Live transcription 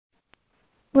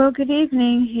Well, good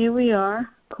evening. Here we are,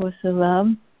 Course of Love,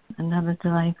 another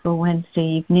delightful Wednesday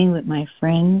evening with my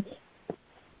friends.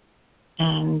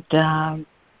 And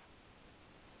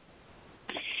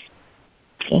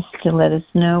just to let us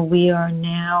know, we are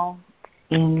now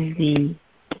in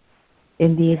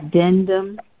the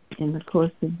addendum in the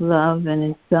Course of Love, and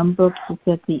in some books it's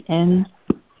at the end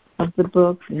of the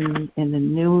book. In the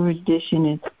newer edition,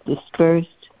 it's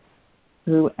dispersed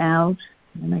throughout,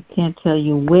 and I can't tell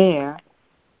you where.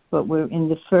 But we're in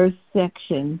the first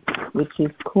section, which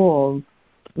is called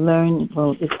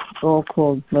it's all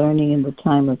called Learning in the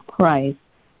Time of Christ.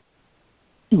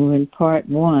 And we're in part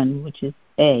 1, which is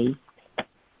A.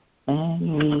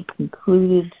 And we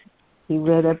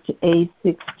read up to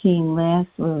A16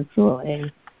 it's all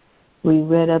A. We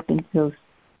read up until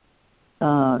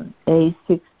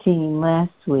A16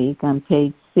 last week on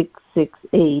page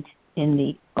 668 in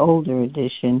the older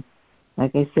edition.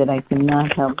 Like I said, I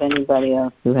cannot help anybody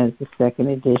else who has the second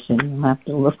edition. You'll have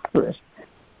to look for it.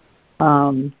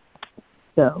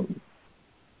 So,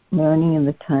 Learning in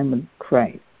the Time of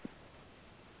Christ.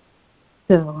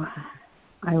 So,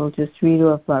 I will just read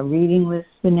off our reading list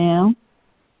for now.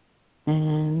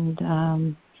 And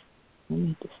let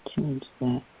me just change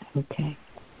that. Okay.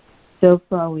 So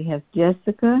far we have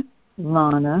Jessica,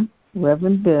 Lana,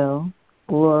 Reverend Bill,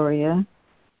 Gloria,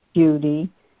 Judy,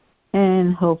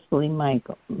 and hopefully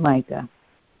Micah.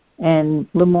 And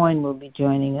Lemoyne will be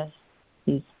joining us.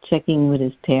 He's checking in with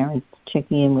his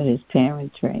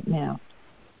parents right now.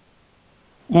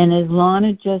 And as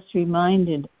Lana just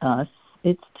reminded us,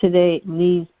 it's today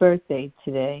Lee's birthday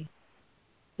today.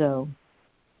 So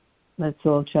let's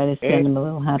all try to send him a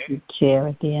little happy cheer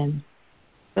at the end.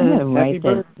 I'm going to write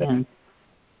that down.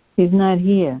 He's not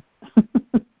here.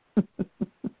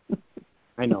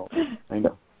 I know.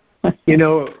 You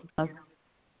know,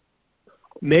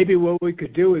 maybe what we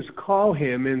could do is call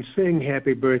him and sing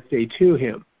happy birthday to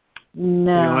him.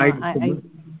 No, I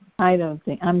don't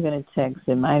think. I'm going to text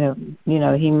him. I don't,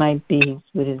 he might be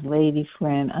with his lady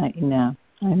friend. I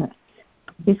don't.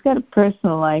 He's got a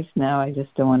personal life now. I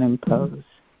just don't want to impose.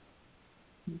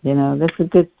 That's a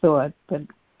good thought, but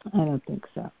I don't think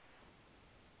so.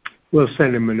 We'll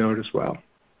send him a note as well.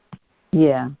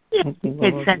 Yeah. I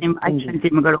sent him a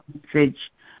little message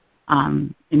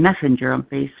in Messenger on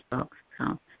Facebook.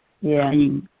 So yeah, and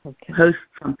you can post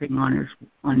something on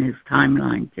his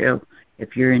timeline too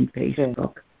if you're in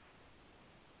Facebook.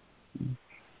 Good.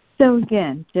 So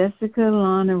again, Jessica,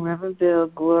 Lana, Reverend Bill,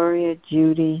 Gloria,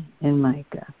 Judy, and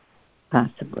Micah,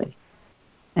 possibly,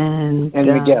 and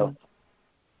Miguel.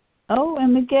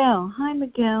 And Miguel. Hi,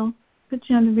 Miguel. Put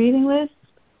you on the reading list.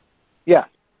 Yeah.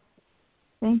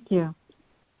 Thank you.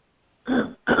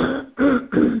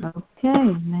 Okay,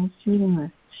 nice reading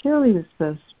list. Shirley was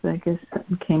supposed to, but I guess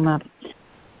something came up.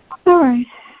 All right.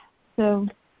 So,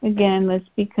 again, let's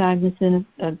be cognizant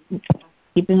of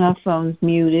keeping our phones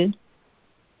muted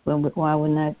while we're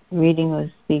not reading or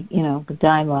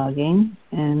dialoguing.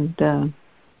 And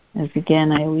as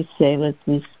again, I always say, let's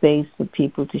leave space for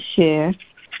people to share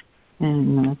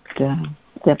and not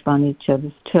step on each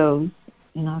other's toes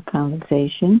in our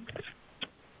conversation.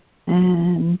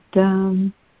 And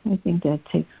I think that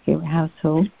takes care of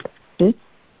household bits.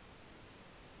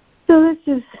 So let's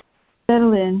just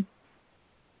settle in,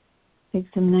 take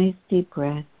some nice deep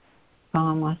breaths,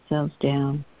 calm ourselves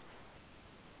down.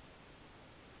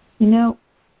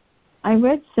 I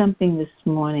read something this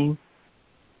morning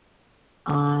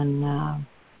on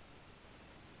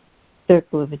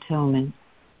Circle of Atonement,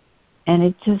 and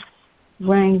it just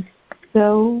rang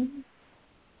so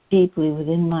deeply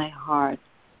within my heart.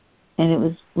 And it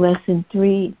was lesson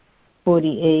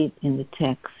 348 in the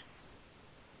text.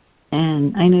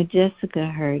 And I know Jessica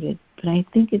heard it, but I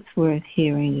think it's worth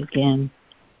hearing again.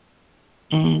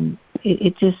 And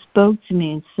it just spoke to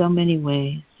me in so many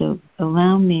ways. So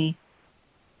allow me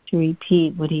to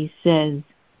repeat what he says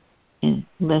in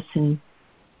lesson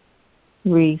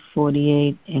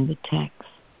 348 in the text.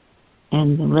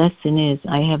 And the lesson is,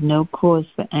 I have no cause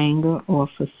for anger or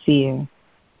for fear.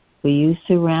 For you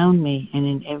surround me, and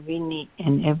in every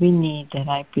need that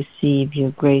I perceive, your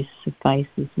grace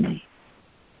suffices me.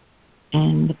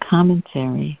 And the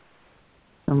commentary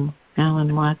from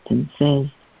Alan Watson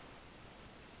says,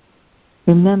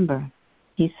 remember,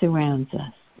 he surrounds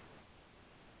us.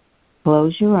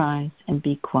 Close your eyes and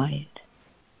be quiet,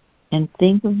 and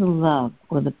think of the love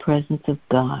or the presence of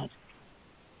God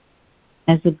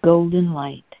as a golden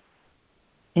light.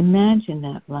 Imagine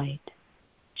that light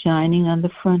shining on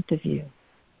the front of you.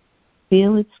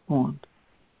 Feel its warmth,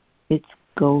 its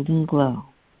golden glow,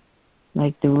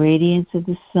 like the radiance of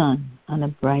the sun on a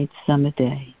bright summer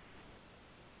day.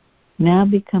 Now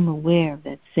become aware of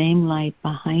that same light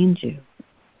behind you.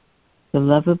 The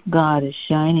love of God is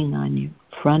shining on you,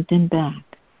 front and back.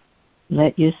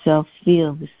 Let yourself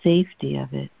feel the safety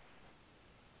of it.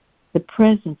 The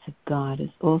presence of God is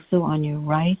also on your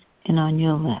right and on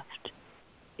your left.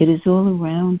 It is all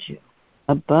around you,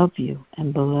 above you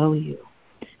and below you.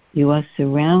 You are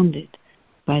surrounded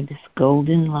by this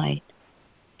golden light,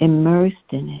 immersed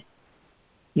in it.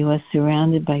 You are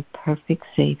surrounded by perfect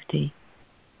safety,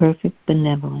 perfect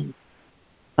benevolence.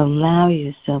 Allow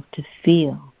yourself to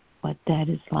feel what that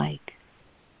is like.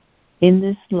 In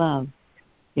this love,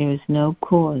 there is no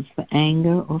cause for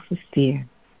anger or for fear.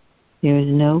 There is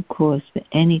no cause for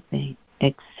anything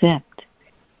except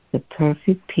the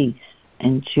perfect peace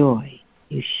and joy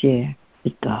you share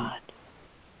with God.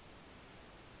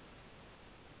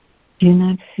 Do you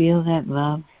not feel that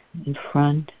love in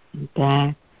front and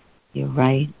back, your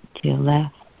right to your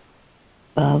left,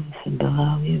 above and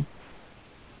below you?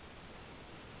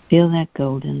 Feel that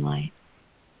golden light.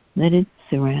 Let it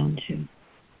surround you.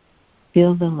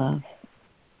 Feel the love.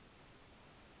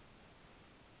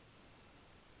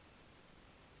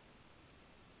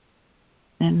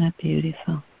 Isn't that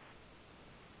beautiful?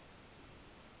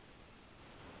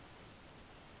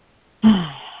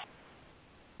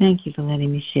 Thank you for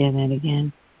letting me share that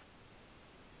again.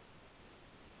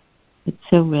 It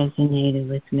so resonated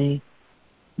with me.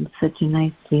 It's such a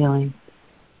nice feeling.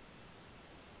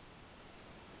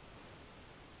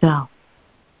 So,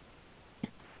 is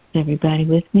everybody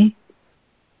with me?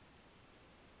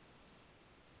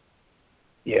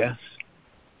 Yes.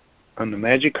 On the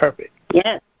magic carpet.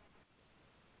 Yes.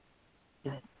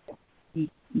 Good.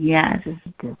 Yes. This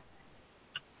is good.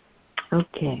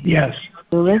 Okay. Yes.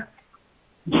 So let's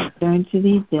turn to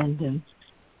the addendum.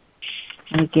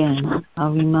 And again,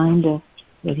 I'll remind us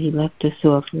that he left us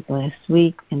off with last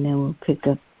week, and then we'll pick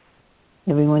up.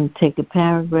 Everyone take a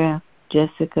paragraph.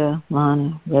 Jessica,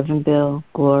 Lana, Reverend Bill,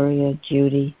 Gloria,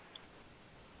 Judy,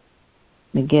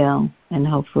 Miguel, and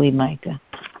hopefully Micah.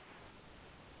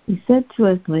 He said to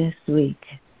us last week,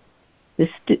 the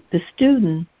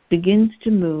student begins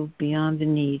to move beyond the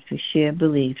need for shared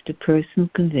belief to personal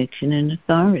conviction and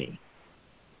authority.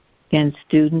 Can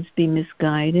students be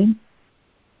misguided?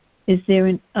 Is there,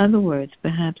 in other words,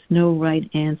 perhaps no right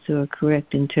answer or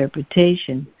correct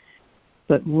interpretation,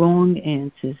 but wrong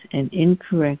answers and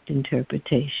incorrect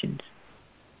interpretations?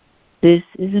 This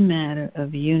is a matter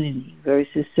of unity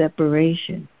versus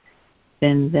separation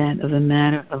than that of a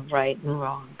matter of right and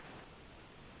wrong.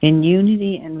 In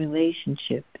unity and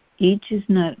relationship, each is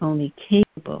not only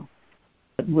capable,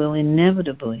 but will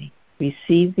inevitably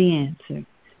receive the answer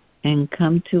and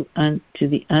come to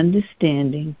the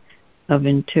understanding of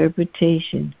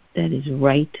interpretation that is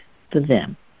right for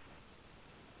them.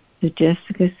 So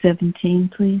Jessica,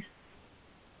 17, please.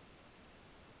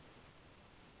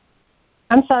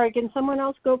 I'm sorry, can someone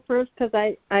else go first? Because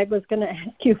I was going to ask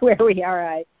you where we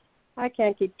are. I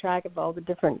can't keep track of all the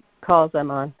different calls I'm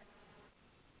on.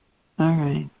 All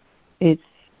right.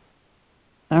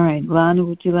 All right. Lana,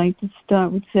 would you like to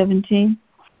start with 17?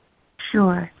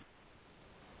 Sure.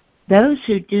 Those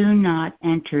who do not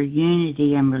enter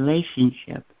unity and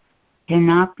relationship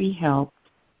cannot be helped,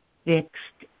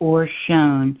 fixed, or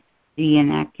shown the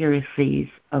inaccuracies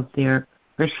of their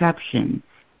perceptions.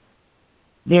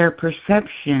 Their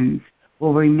perceptions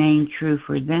will remain true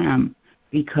for them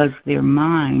because their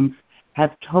minds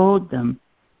have told them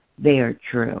they are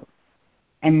true,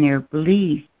 and their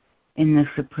belief in the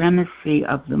supremacy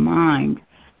of the mind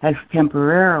has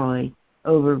temporarily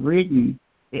overridden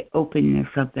the openness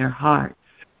of their hearts.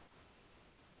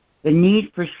 The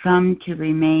need for some to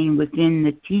remain within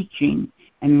the teaching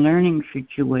and learning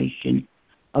situation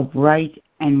of right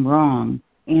and wrong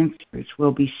answers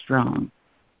will be strong.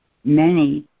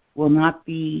 Many will not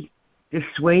be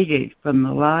dissuaded from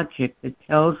the logic that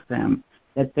tells them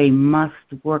that they must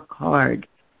work hard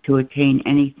to attain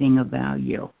anything of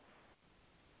value.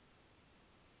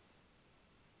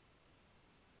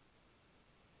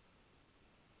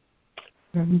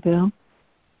 Bill?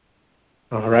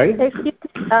 All right. Excuse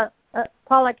me,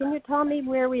 Paula, can you tell me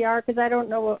where we are? Because I don't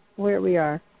know where we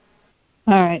are.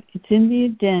 All right. It's in the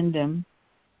addendum.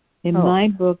 In my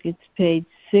book, it's page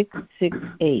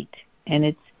 668, and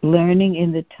it's Learning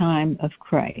in the Time of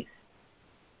Christ.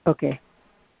 Okay.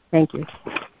 Thank you. Do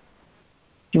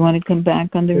you want to come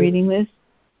back on the reading list?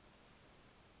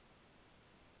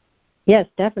 Yes,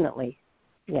 definitely.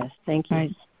 Yes, thank you. All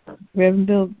right. Reverend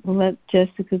Bill, we'll let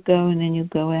Jessica go, and then you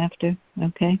go after.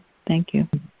 Okay? Thank you.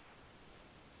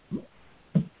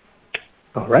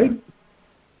 All right.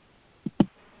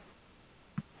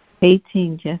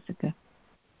 18, Jessica.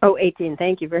 Oh, 18.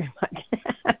 Thank you very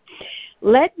much.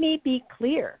 Let me be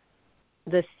clear.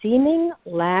 The seeming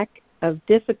lack of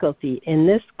difficulty in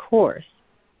this course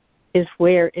is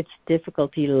where its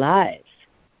difficulty lies.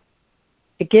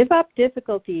 To give up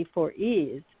difficulty for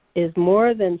ease is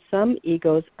more than some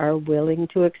egos are willing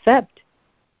to accept.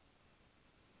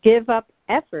 Give up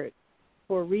effort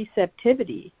for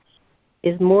receptivity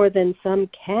is more than some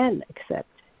can accept.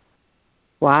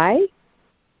 Why?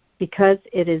 Because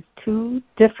it is too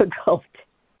difficult.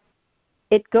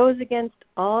 It goes against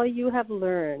all you have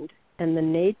learned and the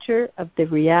nature of the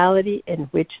reality in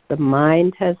which the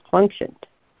mind has functioned.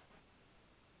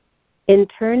 In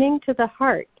turning to the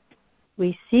heart,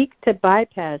 we seek to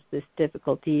bypass this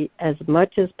difficulty as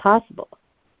much as possible,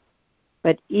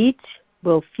 but each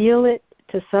will feel it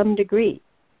to some degree.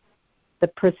 The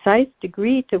precise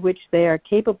degree to which they are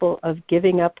capable of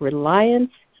giving up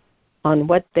reliance on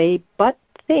what they but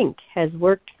think has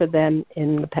worked for them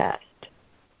in the past.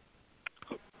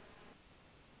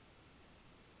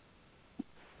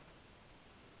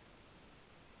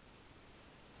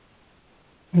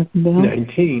 Bill?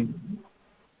 19.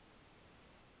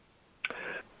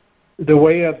 The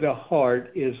way of the heart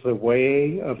is the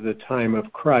way of the time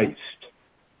of Christ.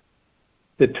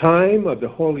 The time of the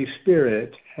Holy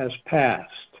Spirit has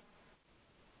passed.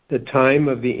 The time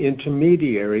of the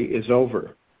intermediary is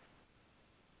over.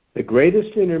 The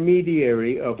greatest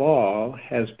intermediary of all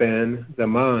has been the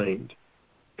mind.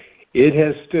 It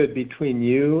has stood between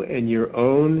you and your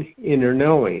own inner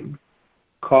knowing,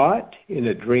 caught in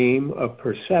a dream of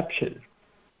perception.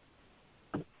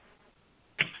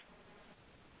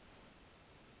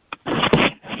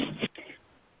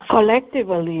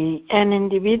 Collectively and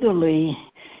individually,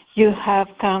 you have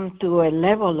come to a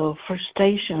level of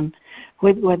frustration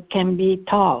with what can be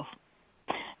taught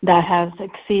that has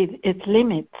exceeded its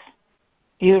limits.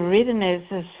 Your readiness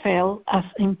is felt as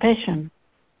impatient.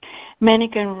 Many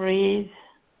can ride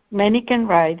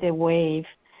the wave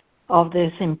of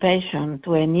this impatience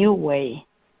to a new way.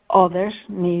 Others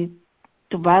need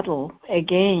to battle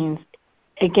against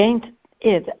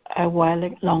it a while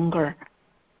longer.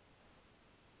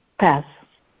 Pass.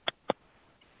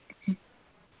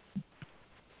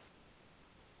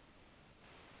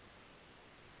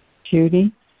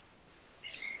 Judy?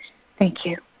 Thank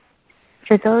you.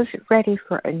 For those ready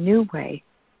for a new way,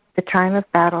 the time of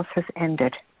battles has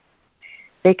ended.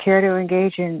 They care to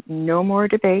engage in no more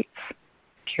debates,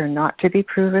 care not to be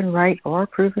proven right or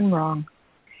proven wrong,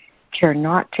 care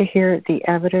not to hear the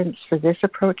evidence for this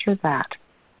approach or that.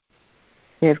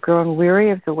 They have grown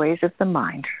weary of the ways of the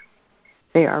mind.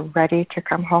 They are ready to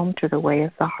come home to the way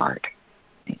of the heart.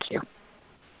 Thank you.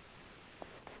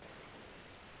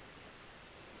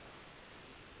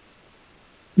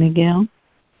 Miguel?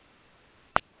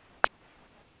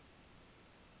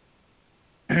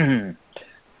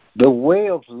 The way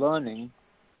of learning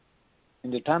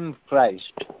in the time of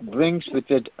Christ brings with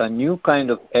it a new kind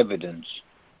of evidence,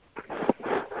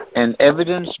 an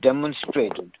evidence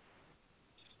demonstrated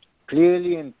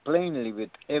clearly and plainly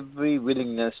with every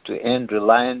willingness to end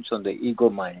reliance on the ego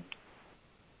mind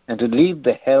and to leave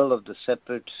the hell of the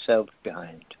separate self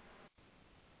behind.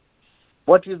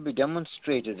 What will be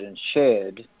demonstrated and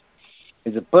shared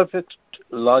is the perfect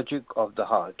logic of the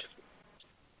heart,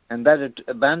 and that its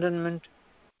abandonment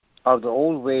of the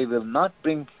old way will not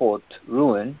bring forth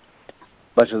ruin,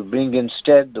 but will bring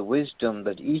instead the wisdom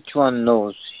that each one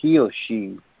knows he or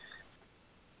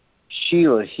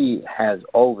he has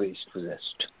always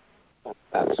possessed.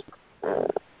 That's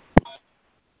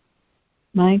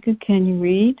Micah, can you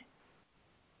read?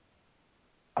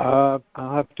 I'll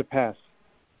have to pass.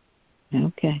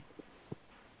 Okay.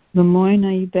 Lemoyne,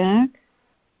 are you back?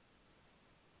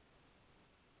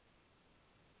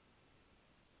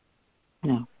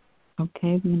 No.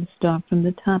 Okay, we're going to start from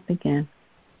the top again.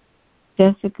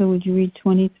 Jessica, would you read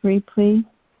 23, please?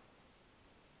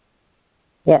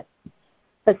 Yes.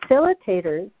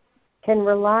 Facilitators can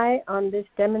rely on this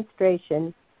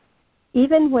demonstration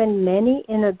even when many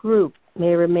in a group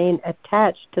may remain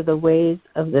attached to the ways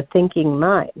of the thinking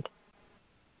mind.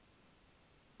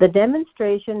 The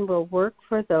demonstration will work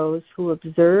for those who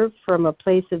observe from a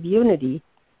place of unity,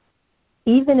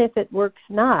 even if it works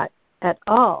not at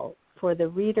all for the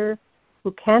reader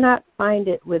who cannot find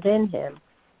it within him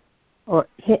or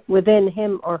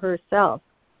herself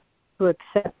to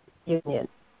accept union.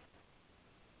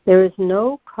 There is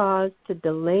no cause to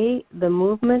delay the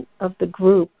movement of the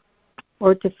group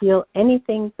or to feel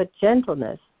anything but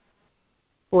gentleness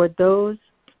for those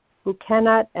who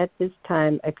cannot at this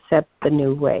time accept the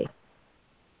new way.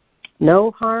 No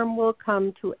harm will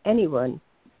come to anyone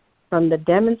from the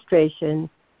demonstration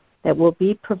that will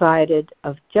be provided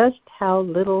of just how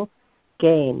little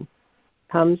gain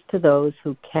comes to those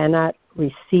who cannot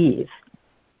receive.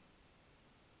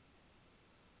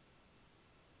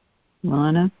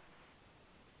 Lana?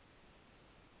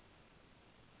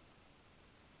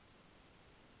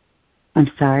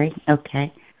 I'm sorry.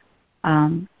 Okay.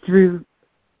 Through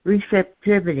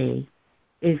receptivity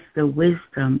is the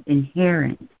wisdom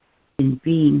inherent in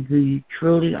being who you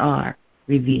truly are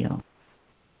revealed.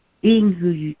 Being who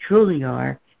you truly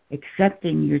are,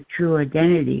 accepting your true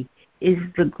identity, is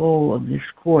the goal of this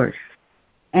course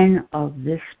and of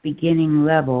this beginning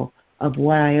level of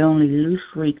what I only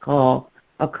loosely call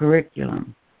a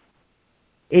curriculum.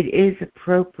 It is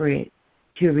appropriate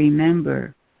to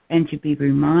remember and to be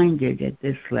reminded at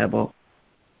this level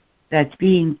that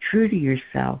being true to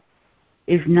yourself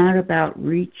is not about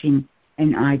reaching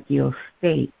an ideal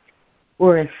state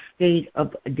or a state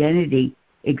of identity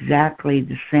exactly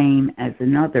the same as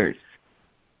another's.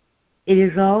 It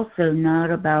is also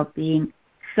not about being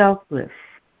selfless.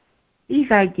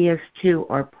 These ideas, too,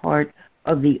 are part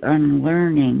of the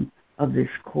unlearning of this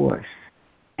course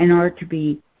and are to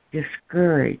be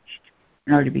discouraged.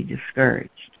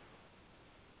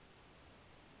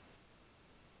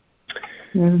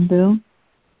 Reverend Bill?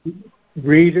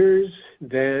 Readers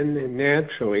then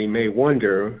naturally may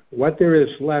wonder what there is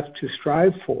left to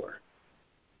strive for,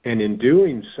 and in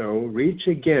doing so, reach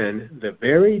again the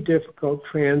very difficult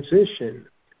transition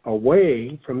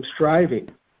away from striving.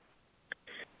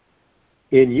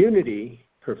 In unity,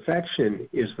 perfection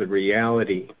is the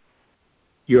reality.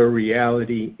 Your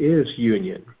reality is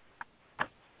union.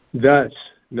 Thus,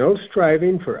 no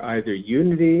striving for either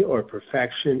unity or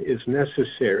perfection is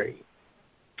necessary.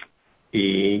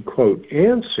 The, quote,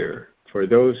 answer for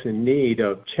those in need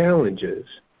of challenges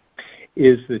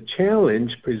is the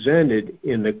challenge presented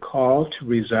in the call to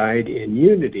reside in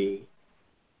unity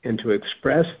and to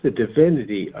express the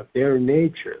divinity of their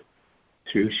nature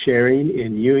through sharing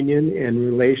in union and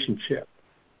relationship.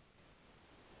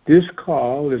 This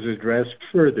call is addressed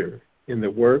further in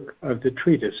the work of the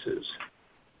treatises.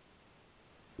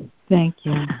 Thank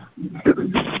you.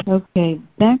 Okay,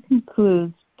 that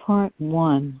concludes part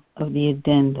 1 of the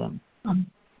addendum.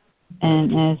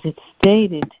 And as it's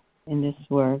stated in this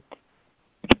work,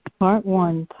 part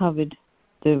 1 covered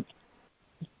the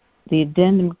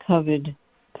addendum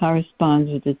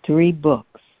corresponds with the 3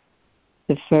 books.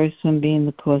 The first one being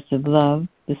the Course of Love,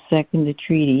 the second the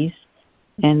treatise,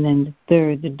 and then the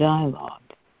third the dialogue.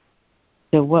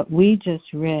 So what we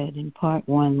just read in part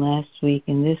 1 last week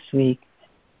and this week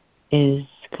is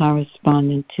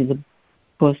corresponding to the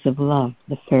Course of Love,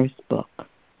 the first book.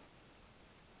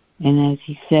 And as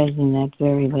he says in that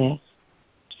very last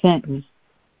sentence,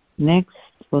 next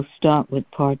we'll start with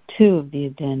part 2 of the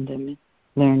addendum,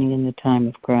 Learning in the Time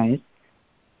of Christ,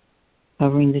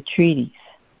 covering the treatise.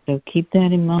 So keep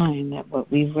that in mind, that what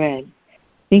we've read,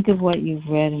 think of what you've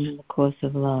read in the Course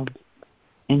of Love,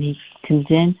 and he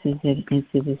condenses it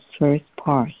into this first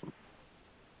part.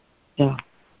 So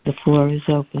the floor is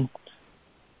open.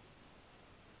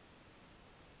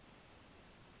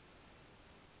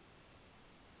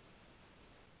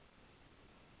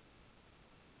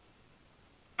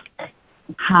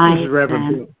 Hi. This is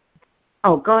Reverend Bill.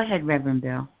 Oh, go ahead, Reverend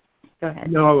Bill. Go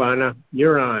ahead. No, Lana,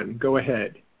 you're on. Go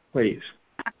ahead, please.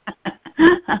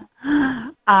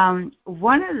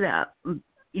 One of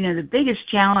the biggest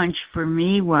challenge for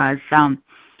me was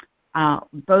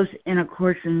both in A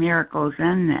Course in Miracles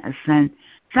and this, and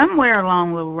somewhere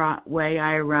along the way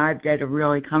I arrived at a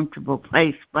really comfortable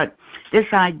place, but this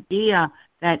idea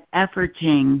that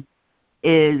efforting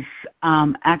is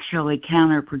actually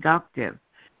counterproductive,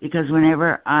 because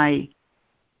whenever I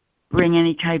bring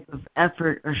any type of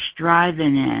effort or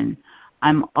striving in,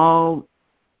 I'm all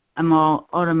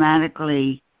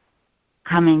automatically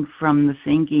coming from the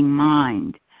thinking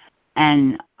mind.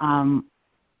 And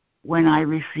when I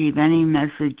receive any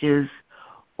messages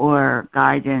or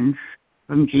guidance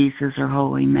from Jesus or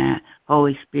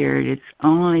Holy Spirit, it's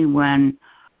only when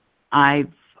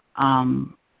I've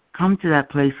come to that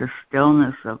place of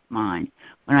stillness of mind,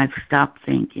 when I've stopped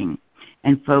thinking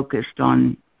and focused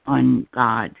on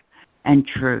God and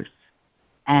truth.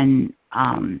 And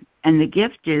the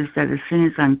gift is that as soon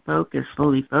as I'm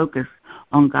fully focused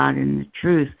on God and the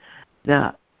truth,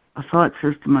 the thought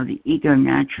system of the ego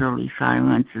naturally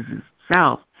silences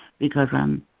itself, because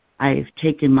I have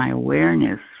taken my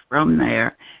awareness from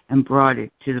there and brought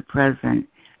it to the present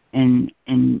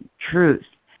in truth.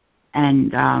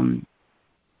 And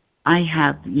I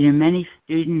have many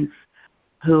students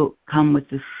who come with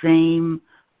the same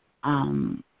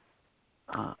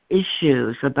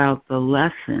issues about the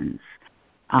lessons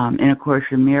in A Course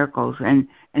in Miracles, and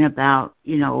about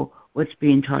what's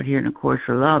being taught here in A Course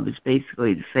of Love is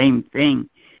basically the same thing.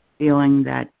 Feeling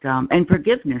that, and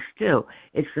forgiveness too,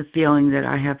 it's the feeling that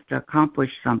I have to accomplish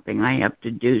something, I have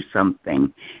to do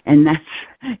something. And that's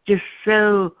just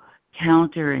so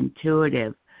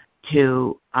counterintuitive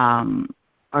to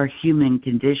our human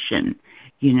condition.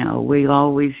 You know,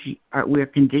 we're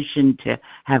conditioned to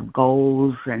have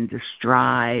goals and to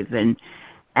strive, and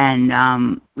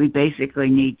we basically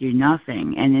need do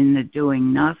nothing. And in the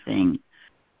doing nothing,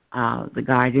 the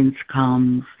guidance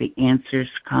comes, the answers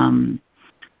come.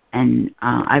 And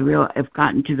I've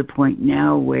gotten to the point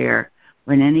now where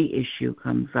when any issue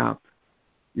comes up,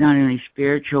 not only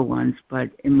spiritual ones,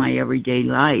 but in my everyday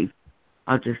life,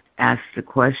 I'll just ask the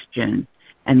question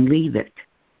and leave it,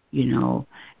 you know.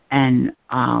 And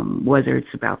whether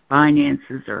it's about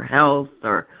finances or health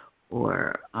or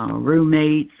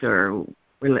roommates or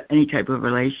any type of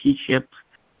relationships,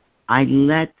 I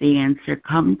let the answer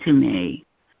come to me.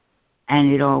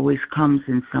 And it always comes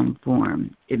in some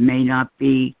form. It may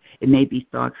be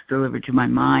thoughts delivered to my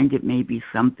mind. It may be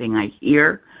something I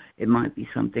hear. It might be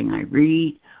something I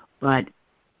read. But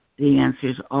the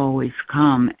answers always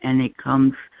come, and it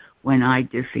comes when I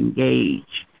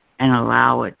disengage and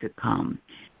allow it to come.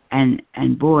 And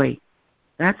boy,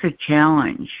 that's a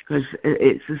challenge, because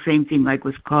it's the same thing like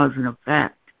with cause and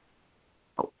effect.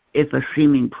 If a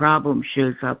seeming problem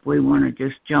shows up, we want to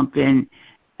just jump in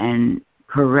and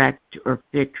correct or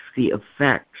fix the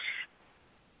effects,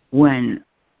 when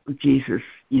Jesus,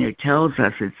 tells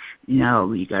us it's,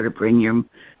 you got to bring your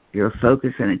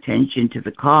focus and attention to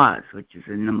the cause, which is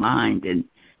in the mind. And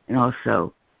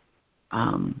also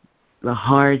the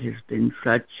heart has been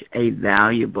such a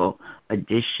valuable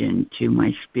addition to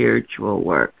my spiritual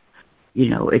work.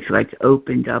 It's like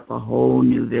opened up a whole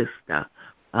new vista,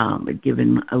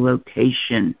 given a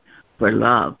location for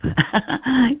love,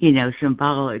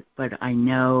 symbolic, but I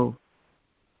know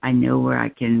where I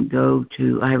can go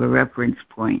to. I have a reference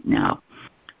point now,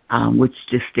 which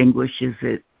distinguishes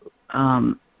it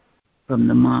from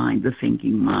the mind, the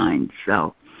thinking mind.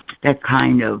 So that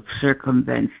kind of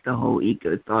circumvents the whole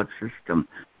ego thought system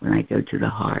when I go to the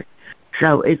heart.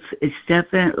 So it's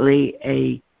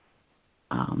definitely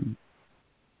I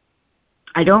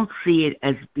don't see it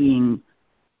as being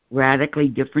radically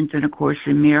different than A Course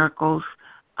in Miracles.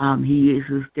 He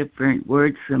uses different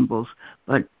word symbols,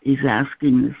 but he's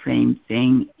asking the same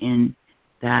thing in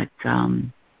that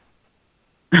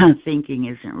thinking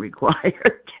isn't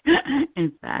required.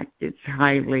 In fact, it's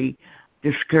highly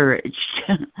discouraged.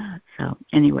 So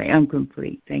anyway, I'm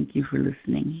complete. Thank you for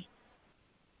listening.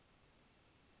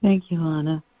 Thank you,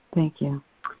 Lana. Thank you.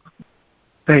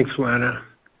 Thanks, Lana.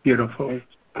 Beautiful.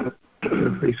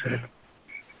 Beautifully said.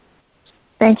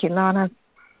 Thank you, Lana.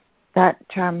 That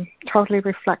totally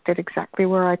reflected exactly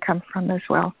where I come from as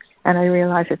well. And I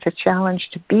realize it's a challenge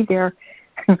to be there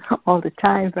all the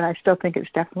time, but I still think it's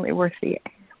definitely worth it.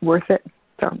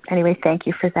 So anyway, thank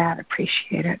you for that.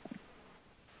 Appreciate it.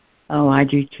 Oh, I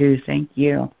do too. Thank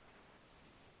you.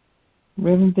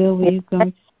 Reverend Bill, were you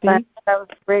going to speak? That was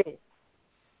great.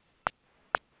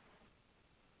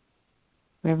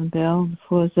 Reverend Bill, the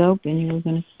floor is open. You were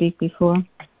going to speak before.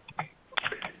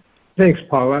 Thanks,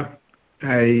 Paula.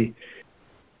 I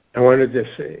wanted to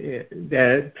say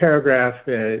that paragraph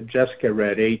that Jessica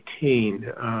read, 18,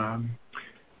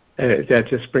 that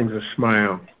just brings a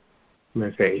smile to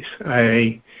my face.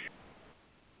 I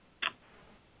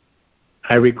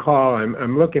recall,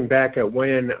 I'm looking back at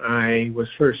when I was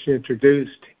first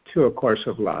introduced to A Course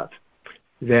of Love,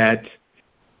 that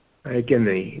again,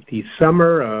 the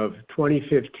summer of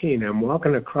 2015, I'm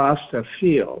walking across a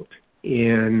field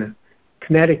in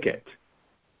Connecticut,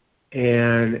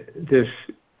 and this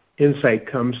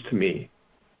insight comes to me,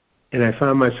 and I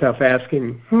found myself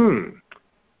asking,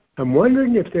 I'm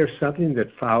wondering if there's something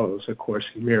that follows A Course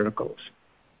in Miracles.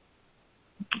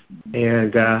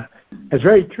 And I was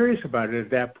very curious about it at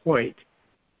that point.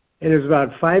 And it was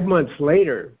about 5 months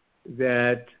later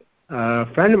that a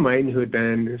friend of mine who had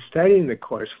been studying the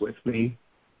Course with me,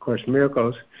 Course in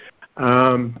Miracles,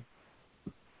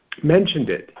 mentioned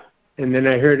it. And then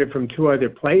I heard it from 2 other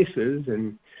places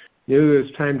and knew it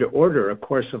was time to order A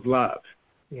Course of Love.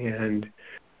 And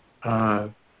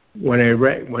when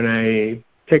I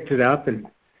picked it up and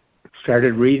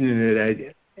started reading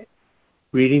it,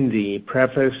 reading the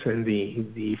preface and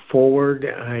the foreword,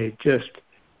 I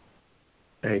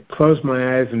closed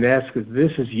my eyes and asked,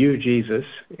 "This is you, Jesus?"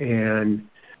 And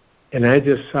I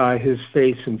just saw his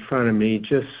face in front of me,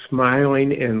 just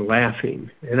smiling and laughing.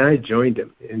 And I joined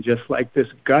him in just like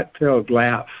this gut-filled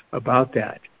laugh about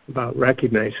that, about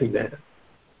recognizing that.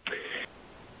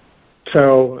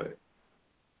 So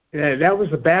that was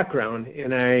the background,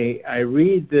 and I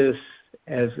read this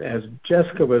as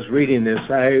Jessica was reading this.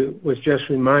 I was just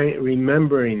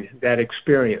remembering that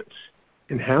experience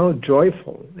and how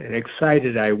joyful and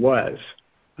excited I was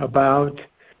about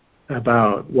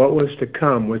what was to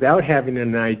come, without having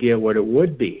an idea what it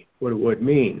would be, what it would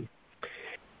mean.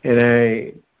 And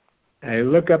I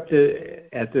look up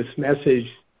at this message.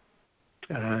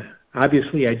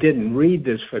 Obviously, I didn't read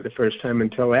this for the first time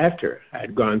until after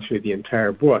I'd gone through the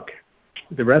entire book,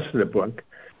 the rest of the book.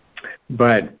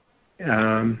 But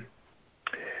to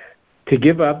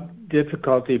give up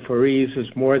difficulty for ease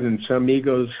is more than some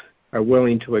egos are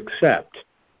willing to accept.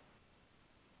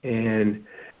 And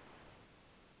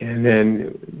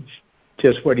then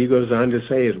just what he goes on to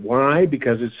say is, why?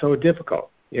 Because it's so difficult.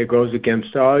 It goes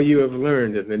against all you have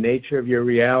learned and the nature of your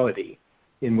reality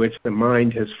in which the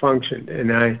mind has functioned.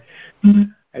 And I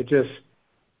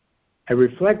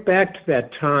reflect back to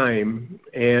that time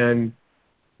and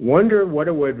wonder what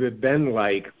it would have been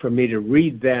like for me to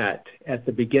read that at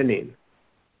the beginning,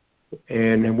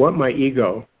 and what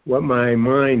my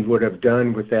mind would have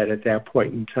done with that at that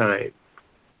point in time.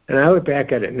 And I look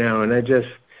back at it now, and I just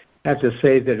have to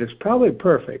say that it's probably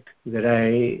perfect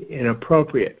and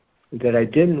appropriate that I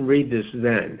didn't read this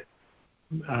then,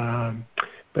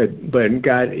 but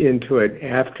got into it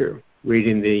after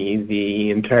reading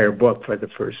the entire book for the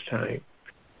first time.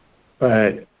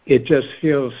 But it just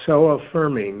feels so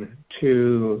affirming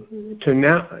to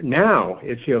now.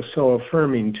 It feels so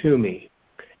affirming to me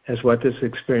as what this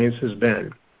experience has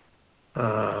been.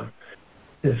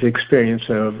 This experience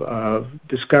of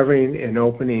discovering and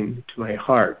opening to my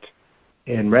heart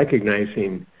and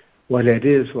recognizing what it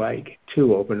is like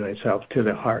to open myself to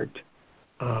the heart.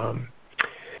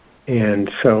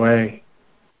 And so I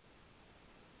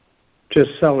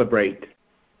just celebrate,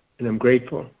 and I'm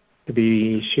grateful to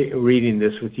be reading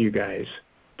this with you guys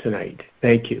tonight.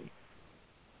 Thank you.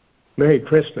 Merry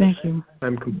Christmas. Thank you.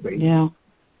 I'm complete. Yeah.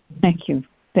 Thank you.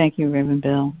 Thank you, Reverend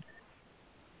Bill.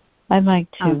 I'd like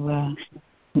to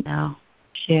now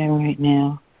share right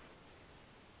now.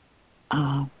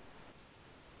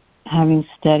 Having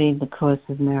studied the Course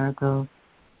of Miracles,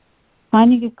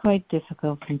 finding it quite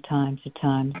difficult from time to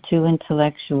time, too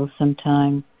intellectual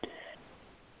sometimes.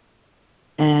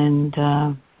 And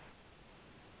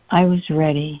I was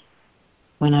ready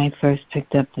when I first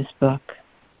picked up this book.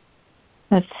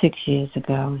 That's 6 years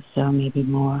ago, so maybe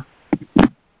more. As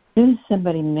soon as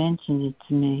somebody mentioned it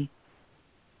to me,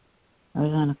 I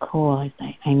was on a call.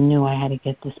 I knew I had to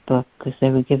get this book because they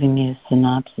were giving me a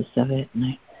synopsis of it,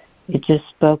 and it just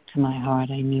spoke to my heart.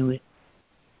 I knew it.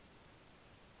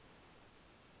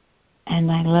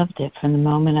 And I loved it from the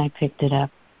moment I picked it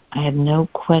up. I had no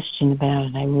question about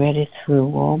it. I read it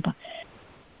through but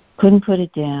couldn't put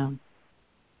it down.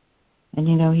 And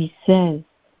he says,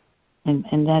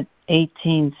 and that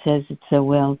 18 says it so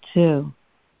well too.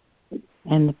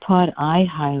 And the part I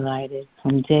highlighted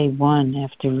from day one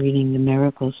after reading the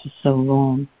miracles for so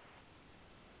long,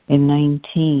 in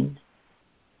 19,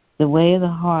 the way of the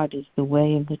heart is the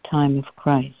way of the time of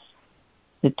Christ.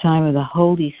 The time of the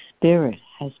Holy Spirit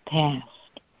has passed.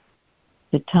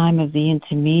 The time of the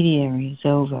intermediary is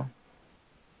over.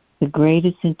 The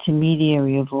greatest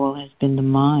intermediary of all has been the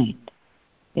mind.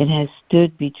 It has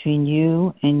stood between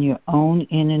you and your own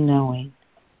inner knowing,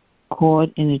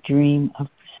 caught in a dream of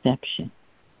perception.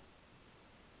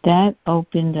 That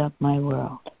opened up my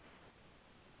world.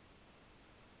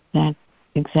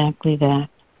 Exactly that.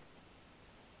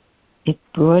 It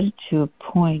brought it to a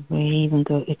point where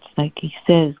it's like he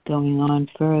says, going on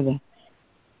further.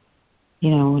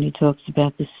 When he talks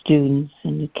about the students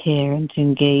and the care and to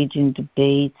engage in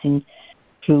debates and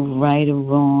prove right or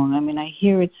wrong. I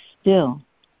hear it still.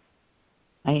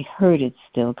 I heard it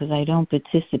still because I don't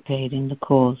participate in the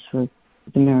calls for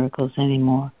the miracles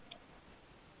anymore.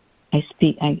 I'm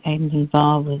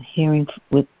involved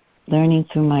with learning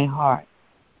through my heart.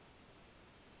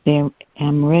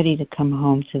 I'm ready to come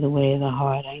home to the way of the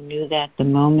heart. I knew that the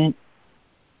moment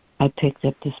I picked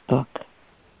up this book.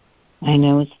 I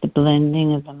know it's the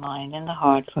blending of the mind and the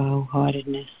heart for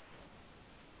wholeheartedness.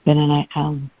 But then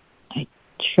I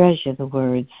treasure the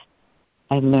words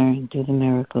I learned through the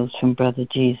miracles from Brother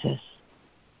Jesus.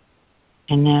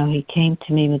 And now he came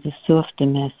to me with a softer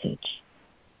message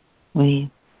when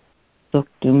he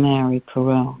looked through Mary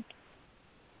Perot.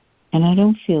 And I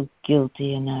don't feel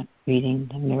guilty in not reading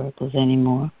the miracles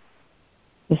anymore,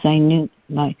 because I knew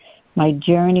my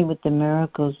journey with the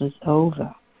miracles was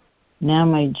over. Now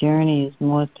my journey is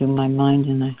more through my mind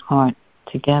and my heart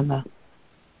together.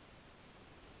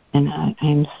 And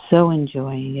I'm so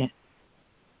enjoying it.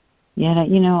 Yet,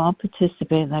 I'll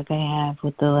participate like I have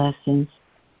with the lessons.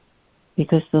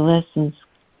 because the lessons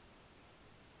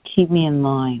keep me in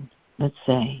line, let's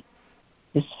say.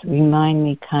 Just remind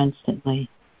me constantly.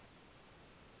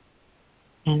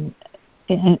 And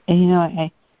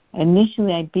I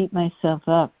initially I beat myself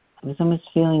up. I was almost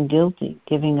feeling guilty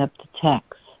giving up the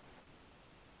text.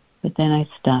 But then I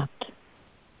stopped.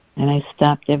 And I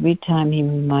stopped every time he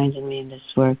reminded me in this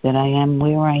work that I am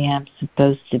where I am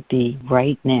supposed to be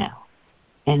right now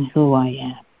and who I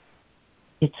am.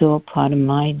 It's all part of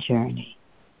my journey.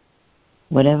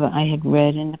 Whatever I had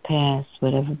read in the past,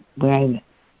 where I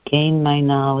gained my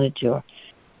knowledge or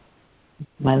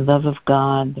my love of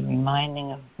God, the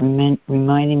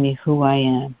reminding me who I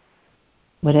am,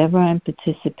 whatever I'm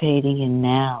participating in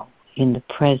now, in the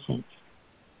present,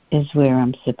 is where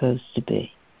I'm supposed to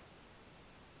be.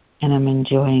 And I'm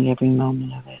enjoying every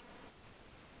moment of it.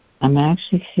 I'm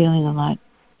actually feeling a lot,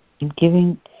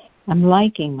 I'm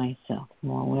liking myself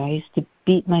more, where I used to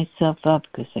beat myself up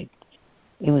because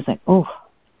it was like, oh,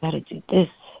 I got to do this.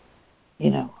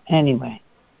 Anyway,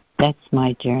 that's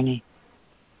my journey.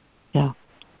 So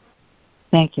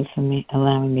thank you for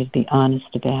allowing me to be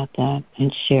honest about that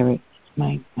and share it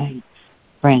with my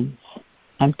friends.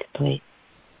 I'm complete.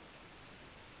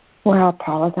 Well,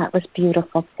 Paula, that was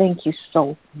beautiful. Thank you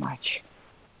so much.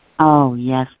 Oh,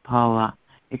 yes, Paula.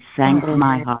 It thanks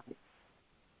my heart.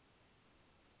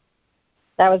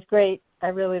 That was great. I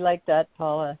really like that,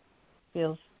 Paula.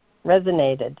 Feels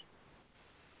resonated.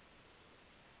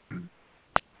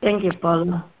 Thank you,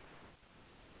 Paula.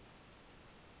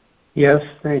 Yes,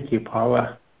 thank you,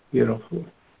 Paula. Beautiful.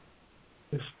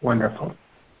 It's wonderful.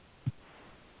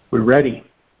 We're ready.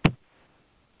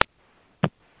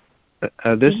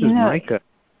 This is Micah.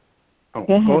 Oh,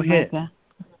 go ahead. Micah.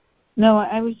 No,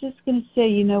 I was just going to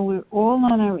say, we're all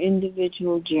on our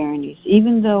individual journeys,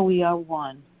 even though we are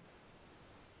one.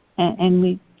 And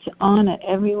we honor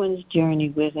everyone's journey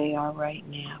where they are right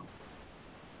now.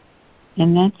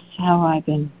 And that's how I've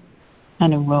been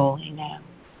kind of rolling now.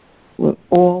 We're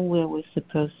all where we're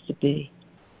supposed to be.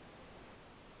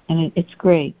 And it's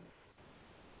great.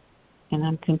 And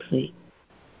I'm complete.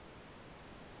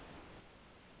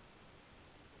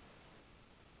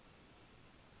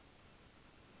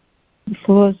 The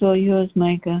floor is all yours,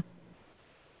 Micah.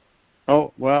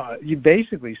 Oh, well, you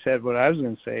basically said what I was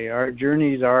going to say. Our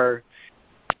journeys are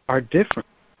different.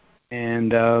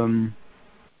 And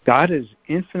God is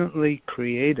infinitely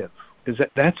creative. Because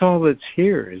that's all that's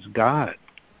here is God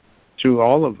through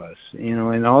all of us.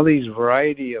 In all these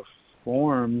variety of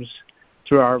forms,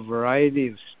 through our variety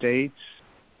of states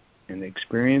and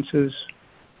experiences.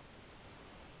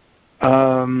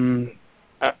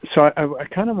 So I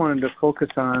kind of wanted to focus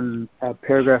on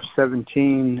paragraph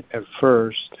 17 at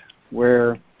first,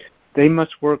 where they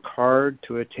must work hard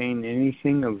to attain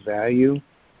anything of value.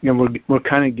 We're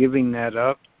kind of giving that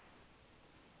up.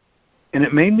 And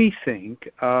it made me think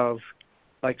of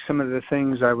like some of the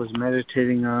things I was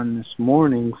meditating on this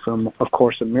morning from A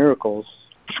Course in Miracles.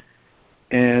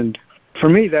 And for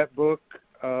me, that book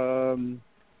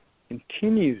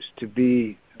continues to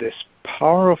be this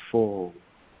powerful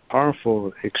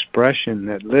expression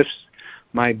that lifts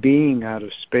my being out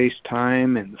of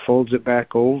space-time and folds it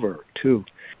back over, too,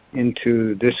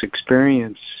 into this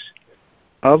experience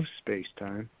of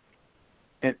space-time.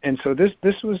 And so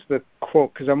this was the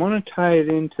quote, because I want to tie it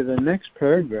into the next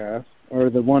paragraph, or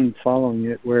the one following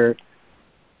it, where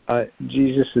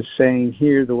Jesus is saying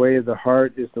here, the way of the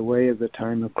heart is the way of the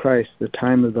time of Christ. The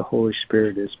time of the Holy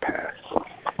Spirit is past.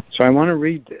 So I want to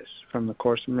read this from the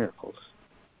Course in Miracles,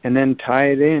 and then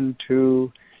tie it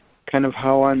into kind of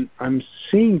how I'm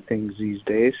seeing things these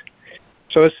days.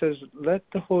 So it says, let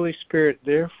the Holy Spirit,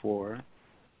 therefore,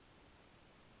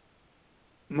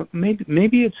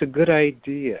 maybe it's a good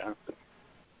idea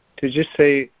to just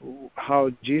say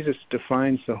how Jesus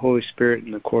defines the Holy Spirit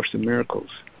in the Course in Miracles.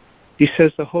 He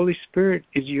says the Holy Spirit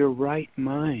is your right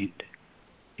mind.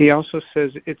 He also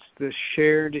says it's the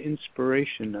shared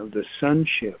inspiration of the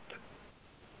sonship.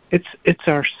 It's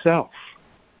ourself.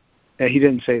 He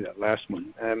didn't say that last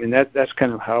one. I mean that's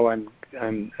kind of how I'm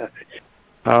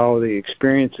how the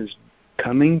experience is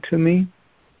coming to me.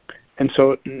 And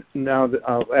so now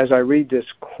as I read this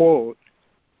quote,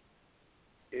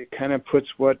 it kind of puts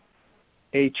what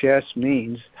HS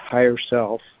means, higher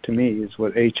self, to me is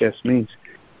what HS means,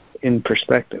 in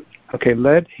perspective. Okay,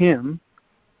 let him,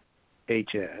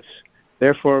 HS,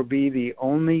 therefore be the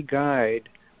only guide,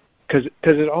 because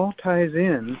it all ties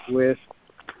in with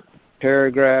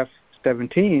paragraph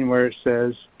 17 where it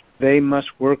says they must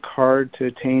work hard to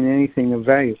attain anything of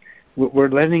value. We're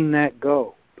letting that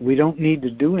go. We don't need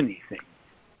to do anything.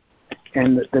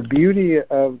 And the beauty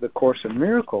of the Course in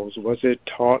Miracles was it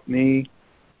taught me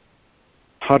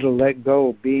how to let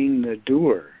go, being the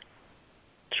doer,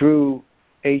 through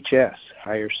HS,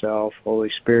 higher self, Holy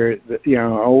Spirit,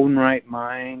 our own right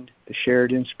mind, the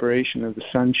shared inspiration of the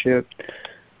sonship,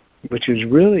 which is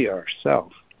really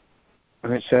ourself.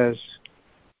 And it says,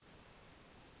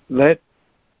 let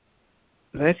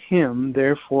him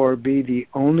therefore be the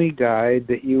only guide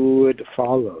that you would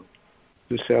follow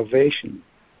to salvation.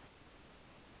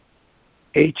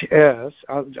 HS,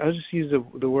 I'll just use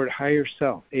the word higher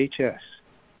self, HS.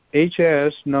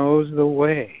 HS knows the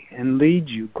way and leads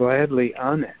you gladly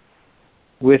on it.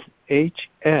 With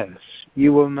HS,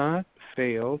 you will not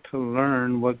fail to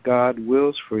learn what God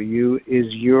wills for you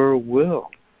is your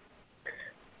will.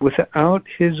 Without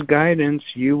his guidance,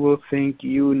 you will think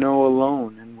you know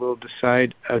alone and will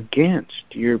decide against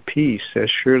your peace as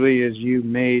surely as you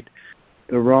made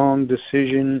the wrong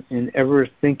decision in ever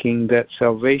thinking that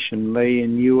salvation lay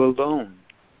in you alone.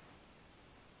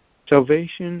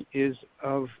 Salvation is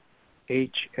of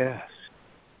HS,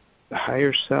 the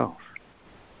higher self,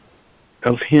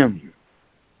 of him,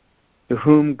 to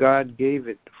whom God gave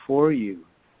it for you.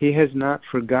 He has not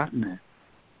forgotten it.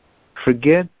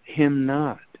 Forget him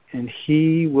not, and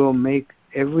he will make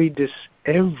every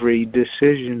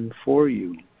decision for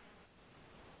you,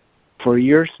 for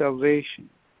your salvation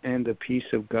and the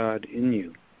peace of God in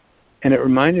you. And it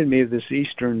reminded me of this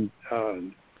Eastern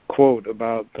quote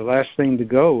about the last thing to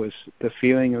go is the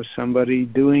feeling of somebody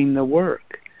doing the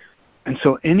work. And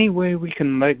so any way we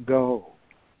can let go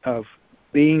of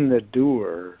being the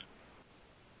doer,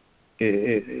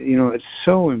 it's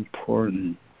so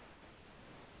important.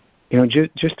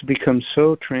 Just to become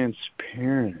so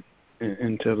transparent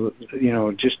and to,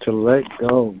 just to let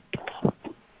go.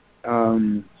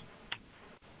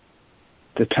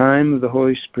 The time of the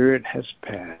Holy Spirit has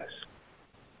passed.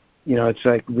 It's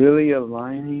like really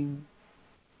aligning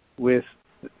with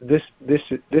this. This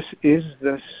is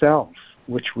the self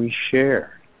which we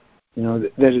share.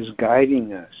 That is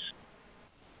guiding us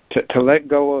to let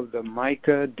go of the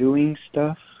Micah doing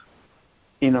stuff.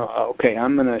 Okay,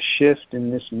 I'm going to shift in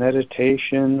this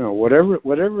meditation or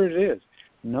whatever it is.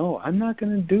 No, I'm not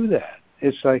going to do that.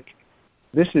 It's like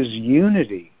this is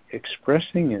unity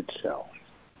expressing itself.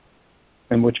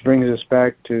 And which brings us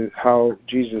back to how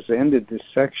Jesus ended this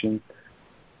section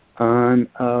on,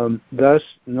 thus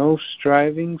no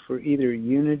striving for either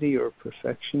unity or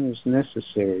perfection is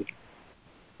necessary.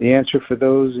 The answer for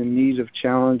those in need of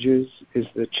challenges is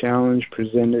the challenge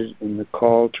presented in the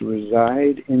call to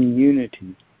reside in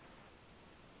unity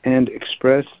and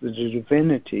express the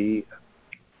divinity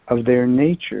of their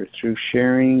nature through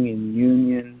sharing in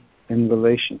union and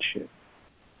relationship,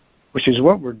 which is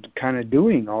what we're kind of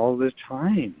doing all the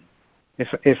time.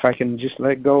 If I can just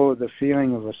let go of the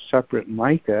feeling of a separate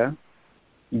Micah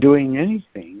doing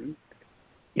anything,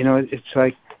 it's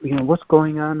like, what's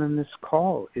going on in this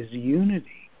call is unity.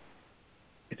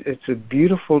 It's a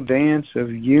beautiful dance of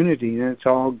unity, and it's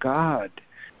all God.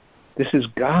 This is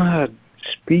God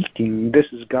speaking.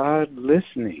 This is God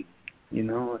listening.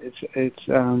 It's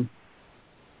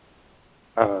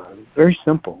very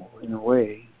simple in a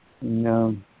way.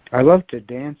 And, I love to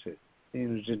dance it.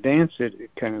 To dance it, it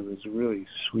kind of is really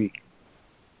sweet.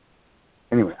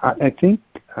 Anyway, I think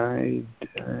I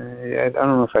don't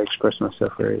know if I expressed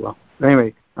myself very well.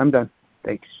 Anyway, I'm done.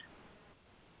 Thanks.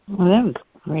 Well, that was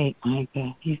great,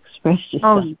 Micah. You expressed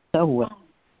yourself so well.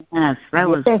 Yes, that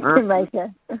was Thank perfect. you,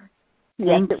 Micah.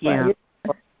 Thank you.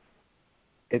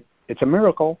 It's a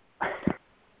miracle.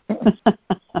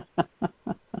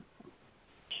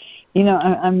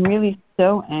 I'm really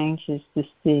so anxious to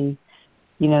see,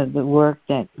 the work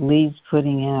that Lee's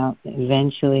putting out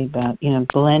eventually about,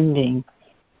 blending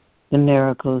the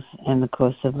miracles and the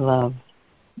course of love.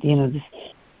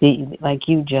 Like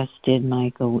you just did,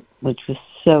 Michael, which was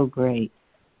so great.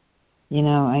 I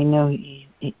know,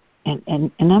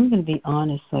 and I'm going to be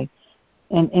honest,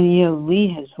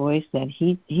 Lee has voiced that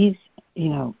he's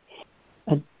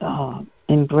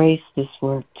embraced this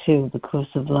work too, the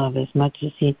course of love, as much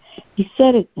as he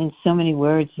said it in so many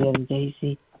words the other day.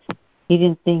 He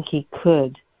didn't think he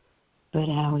could, but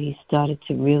how he started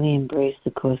to really embrace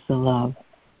the course of love.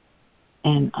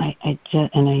 And I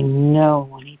know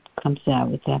when he comes out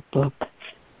with that book,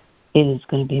 it is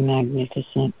going to be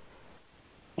magnificent.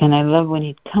 And I love when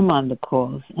he'd come on the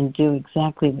calls and do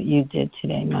exactly what you did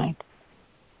today,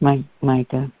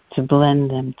 Micah, to blend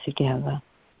them together.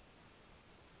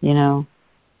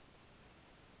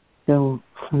 Go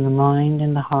from the mind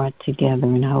and the heart together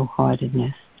in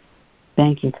wholeheartedness.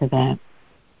 Thank you for that.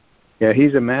 Yeah,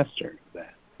 he's a master of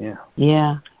that. Yeah.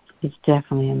 Yeah, he's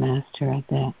definitely a master at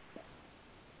that.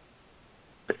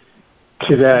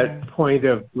 To that point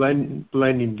of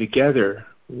blending together,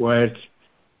 what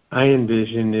I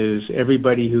envision is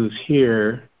everybody who's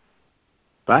here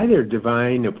by their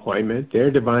divine appointment,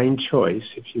 their divine choice,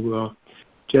 if you will,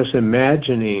 just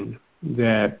imagining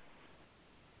that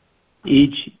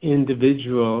each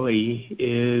individually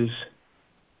is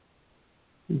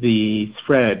the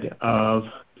thread of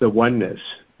the oneness,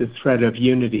 the thread of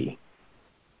unity,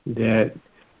 that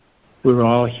we're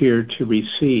all here to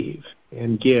receive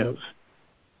and give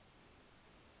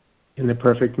in the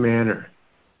perfect manner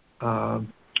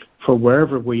for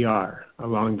wherever we are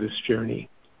along this journey.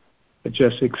 But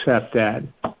just accept that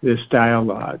this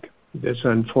dialogue that's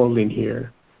unfolding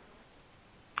here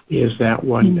is that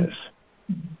oneness.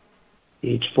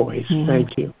 Each voice.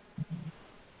 Thank you.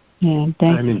 Yeah, thanks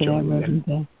I'm for that, enjoying Reverend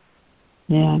Bill.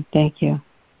 Yeah, thank you.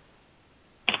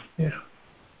 Yeah.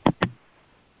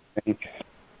 Thank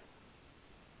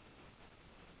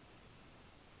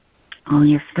Oh,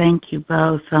 yes, thank you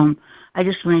both. I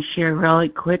just want to share really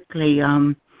quickly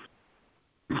A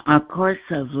Course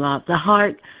of Love. The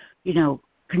heart,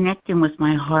 connecting with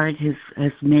my heart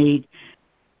has made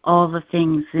all the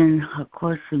things in A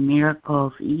Course of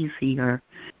Miracles easier.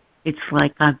 It's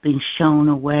like I've been shown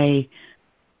a way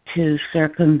to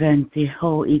circumvent the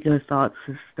whole ego thought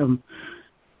system.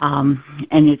 And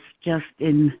it's just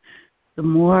in the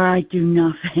more I do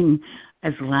nothing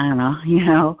as Lana,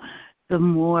 the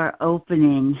more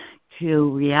opening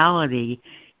to reality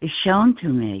is shown to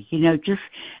me. And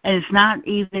it's not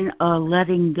even a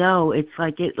letting go. It's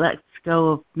like it lets go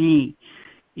of me.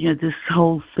 This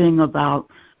whole thing about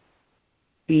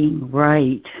being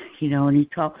right, and he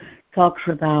talks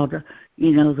about,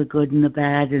 the good and the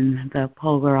bad and the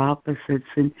polar opposites.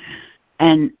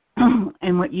 And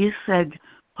what you said,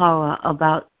 Paula,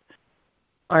 about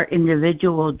our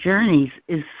individual journeys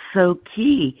is so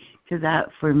key to that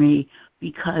for me,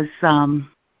 because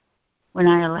when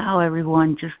I allow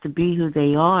everyone just to be who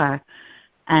they are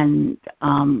and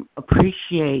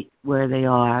appreciate where they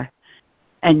are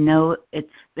and know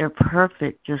they're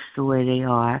perfect just the way they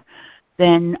are,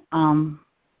 then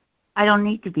I don't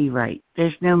need to be right.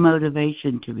 There's no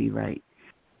motivation to be right.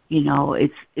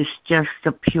 It's just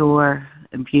a pure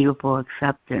and beautiful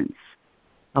acceptance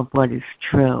of what is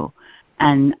true.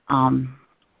 And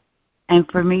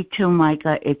for me too,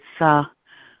 Micah, it's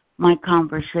my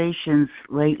conversations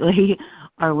lately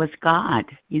are with God.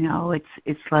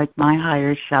 It's like my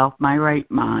higher self, my right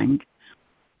mind,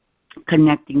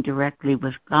 connecting directly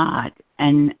with God.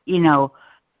 And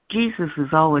Jesus is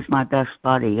always my best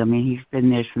buddy. I mean, he's been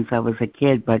there since I was a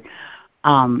kid, but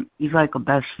he's like a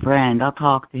best friend. I'll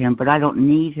talk to him, but I don't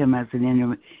need him as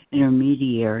an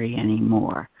intermediary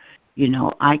anymore.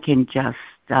 I can just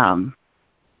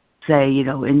say,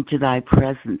 into thy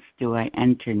presence do I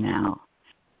enter now.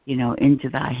 Into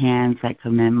thy hands I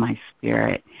commend my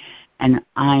spirit. And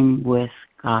I'm with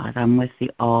God. I'm with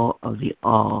the all of the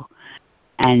all.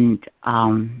 And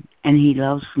he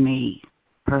loves me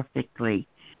perfectly,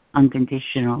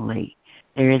 unconditionally.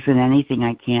 There isn't anything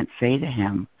I can't say to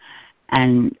him.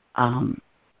 And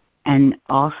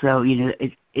also,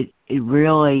 it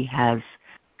really has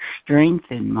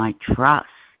strengthened my trust,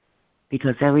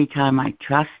 because every time I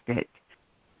trust it,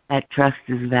 that trust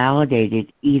is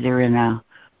validated either in a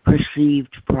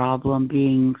perceived problem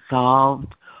being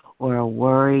solved, or a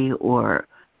worry, or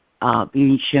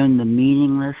being shown the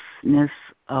meaninglessness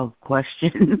of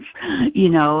questions.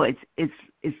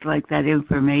 It's like that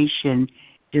information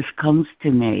just comes to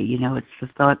me. It's the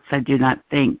thoughts I do not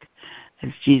think,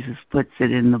 as Jesus puts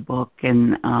it in the book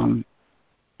and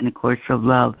in A Course of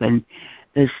Love. And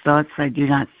those thoughts I do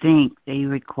not think, they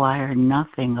require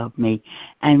nothing of me.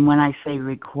 And when I say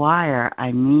require,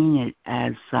 I mean it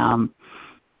as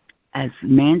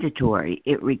mandatory.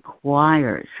 It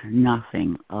requires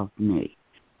nothing of me.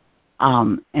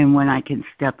 And when I can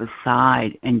step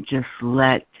aside and just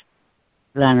let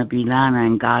Lana be Lana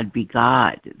and God be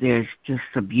God, there's just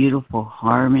a beautiful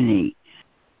harmony.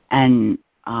 And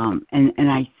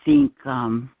I think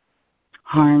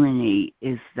harmony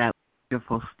is that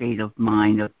wonderful state of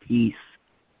mind of peace,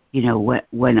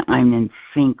 when I'm in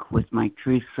sync with my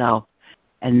true self,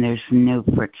 and there's no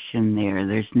friction there,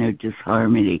 there's no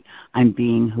disharmony. I'm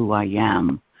being who I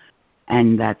am,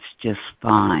 and that's just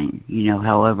fine,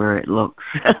 however it looks.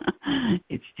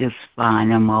 It's just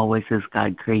fine. I'm always as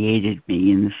God created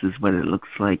me, and this is what it looks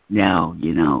like now,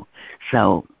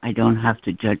 so I don't have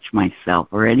to judge myself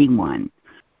or anyone.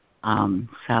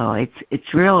 So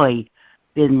it's really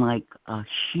been like a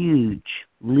huge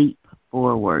leap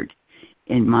forward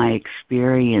in my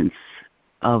experience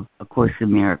of A Course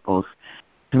in Miracles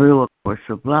through A Course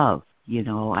of Love.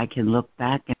 I can look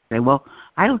back and say, well,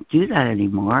 I don't do that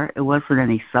anymore. It wasn't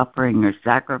any suffering or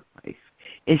sacrifice.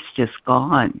 it's just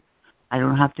gone. I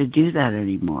don't have to do that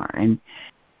anymore. And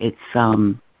it's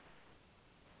so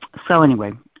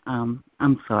anyway, I'm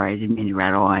sorry, I didn't mean to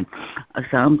rattle on.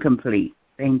 So I'm complete.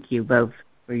 Thank you both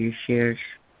for your shares.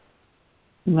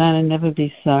 Lana, never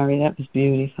be sorry. That was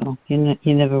beautiful. You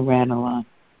never rattle on.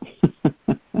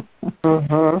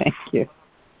 Thank you.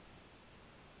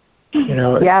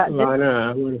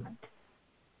 Lana,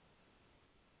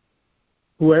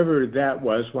 whoever that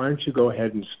was, why don't you go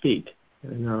ahead and speak?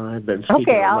 I've been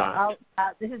speaking a lot.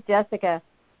 This is Jessica.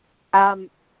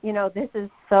 This is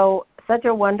such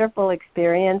a wonderful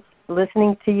experience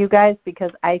listening to you guys,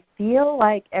 because I feel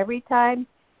like every time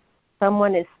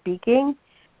someone is speaking,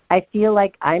 I feel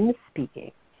like I'm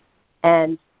speaking.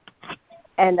 And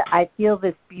I feel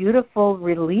this beautiful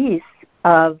release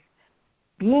of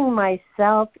being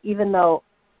myself, even though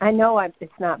I know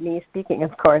it's not me speaking,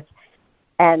 of course.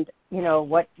 And,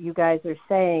 what you guys are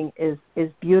saying is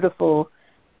beautiful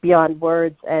beyond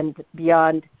words and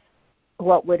beyond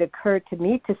what would occur to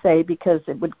me to say, because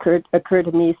it would occur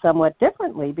to me somewhat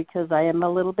differently, because I am a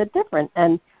little bit different.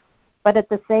 But at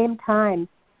the same time,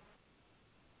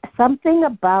 something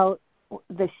about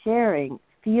the sharing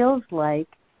feels like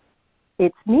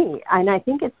it's me. And I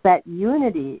think it's that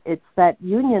unity, it's that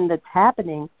union that's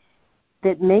happening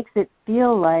that makes it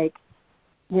feel like,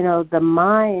 the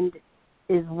mind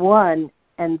is one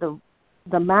and the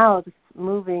mouth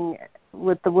moving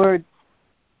with the words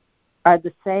are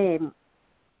the same.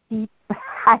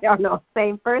 I don't know,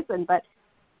 same person, but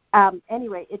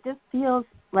anyway, it just feels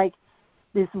like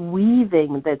this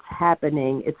weaving that's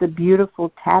happening. It's a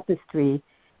beautiful tapestry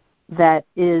that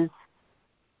is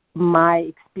my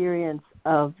experience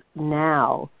of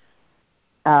now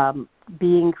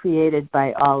being created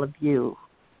by all of you.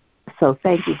 So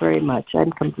thank you very much.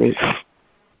 I'm complete.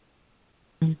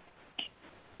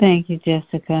 Thank you,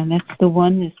 Jessica. And that's the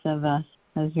oneness of us,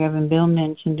 as Reverend Bill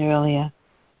mentioned earlier.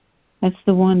 That's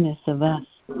the oneness of us.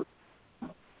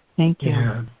 Thank you.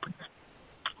 Yeah.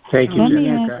 Thank you,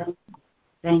 Jessica.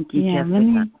 Thank you,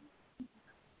 Jessica.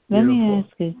 Let me ask,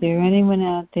 is there anyone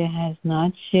out there has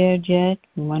not shared yet?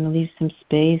 We want to leave some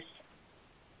space.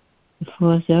 The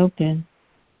floor's open.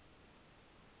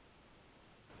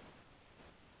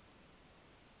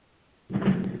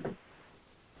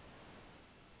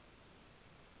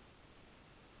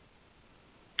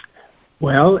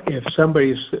 Well, if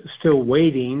somebody's still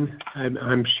waiting,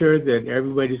 I'm sure that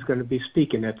everybody's going to be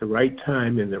speaking at the right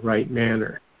time in the right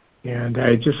manner. And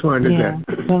I just wanted to...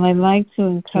 Well, I'd like to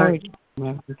encourage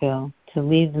Reverend Bill to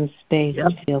leave them space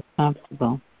to feel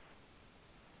comfortable.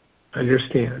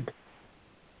 Understand.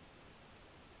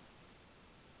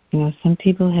 Some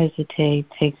people hesitate,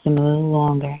 takes them a little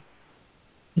longer.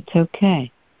 It's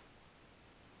okay.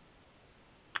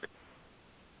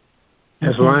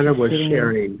 As Lana was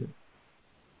sharing...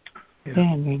 Go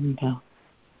ahead, Reverend Bill.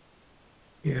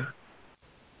 Yeah.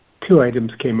 Two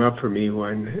items came up for me.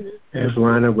 One, as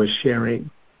Lana was sharing,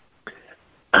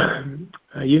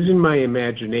 using my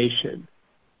imagination,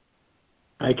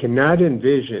 I cannot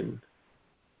envision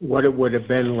what it would have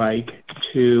been like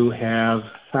to have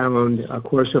found A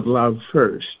Course of Love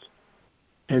first,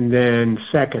 and then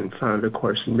second found A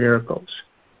Course in Miracles.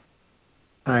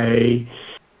 I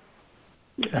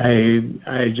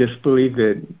just believe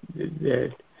that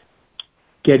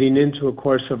getting into A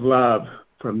Course of Love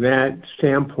from that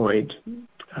standpoint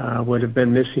would have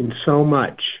been missing so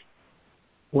much,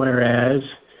 whereas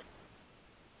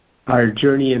our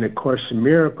journey in A Course in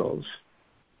Miracles,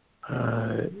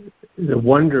 the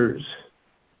wonders,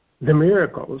 the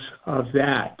miracles of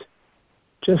that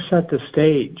just set the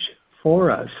stage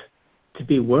for us to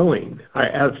be willing. I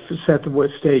have set the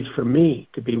stage for me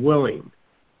to be willing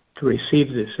to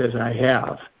receive this as I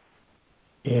have.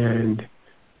 And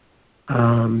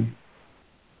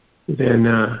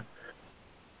then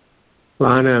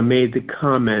Lana made the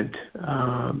comment,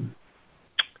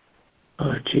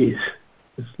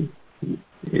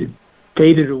 it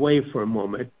faded away for a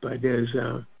moment, but there's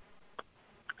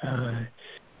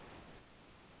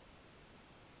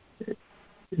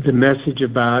the message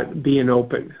about being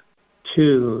open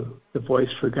to the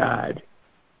voice for God.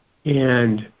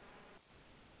 And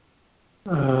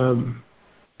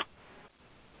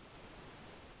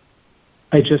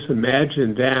I just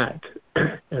imagine that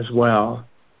as well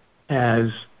as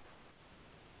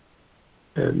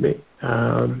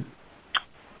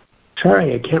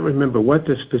sorry, I can't remember what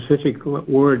the specific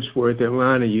words were that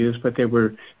Lana used, but they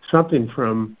were something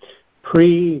from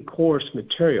pre-course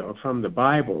material from the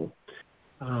Bible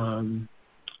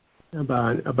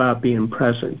about being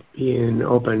present, being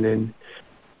open,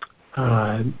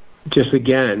 and just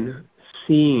again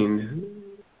seeing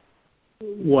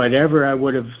whatever I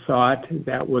would have thought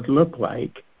that would look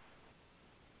like,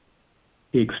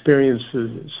 the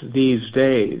experiences these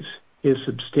days is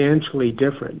substantially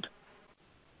different.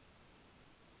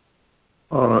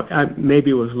 Or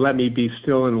maybe it was let me be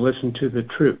still and listen to the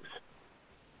truth.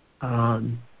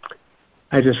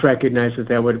 I just recognize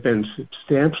that would have been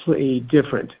substantially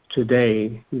different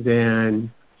today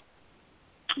than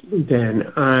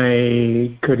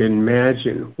I could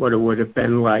imagine what it would have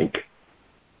been like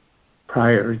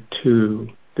prior to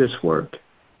this work,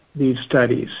 these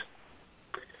studies.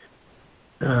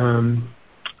 So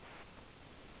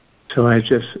I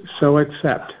just so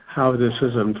accept how this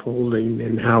is unfolding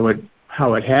and how it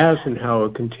has and how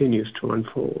it continues to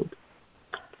unfold.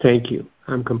 Thank you.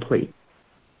 I'm complete.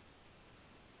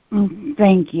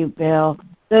 Thank you, Bill.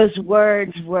 Those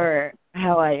words were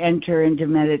how I enter into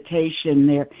meditation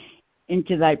there.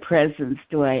 Into thy presence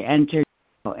do I enter,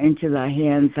 into thy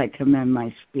hands I commend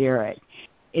my spirit.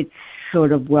 It's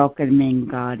sort of welcoming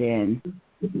God in,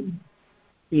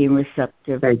 being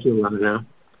receptive. Thank you, Lana.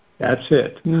 That's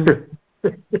it.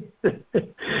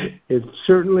 It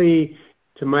certainly,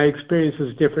 to my experience,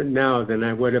 is different now than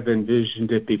I would have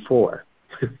envisioned it before.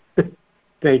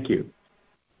 Thank you.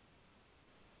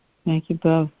 Thank you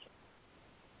both.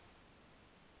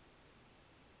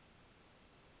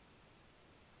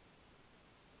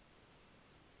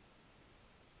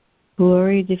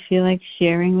 Glory, do you feel like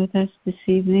sharing with us this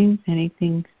evening?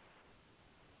 Anything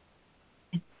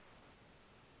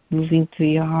moving through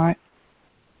your heart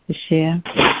to share?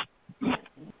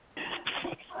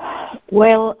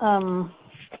 Well,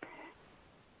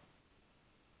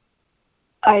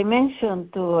 I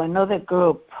mentioned to another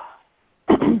group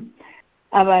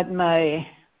about my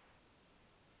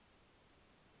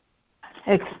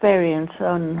experience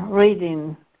on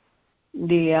reading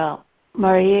the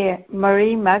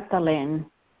Marie Magdalene,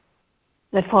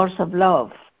 The Force of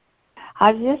Love.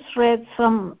 I just read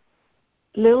some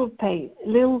little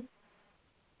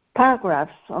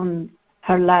paragraphs on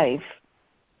her life,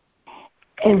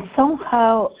 and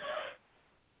somehow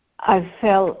I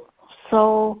felt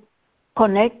so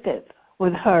connected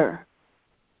with her.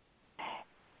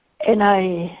 And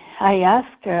I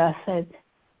asked her, I said,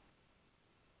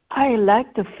 I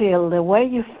like to feel the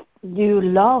way you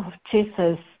love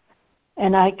Jesus,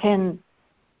 and I can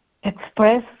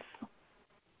express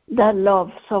that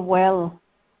love so well.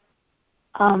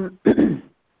 And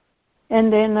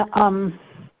then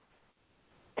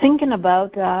thinking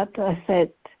about that, I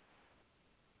said,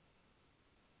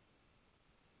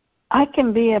 I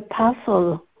can be a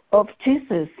puzzle of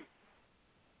Jesus.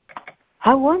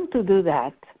 I want to do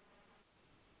that.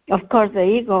 Of course, the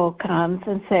ego comes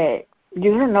and says,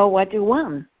 you don't know what you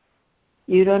want.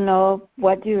 You don't know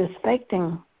what you're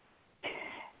expecting.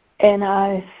 And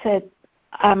I said,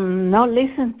 I'm not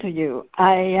listening to you.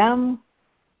 I'm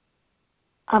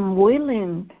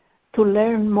willing to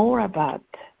learn more about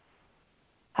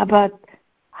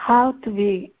how to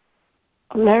be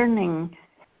learning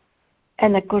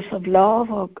in a course of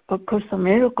love or a course of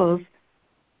miracles.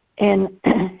 And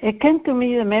it came to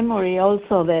me the memory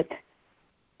also that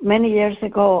many years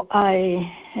ago,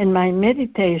 in my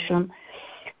meditation,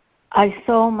 I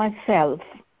saw myself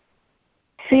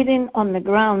sitting on the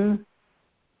ground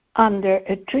under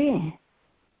a tree.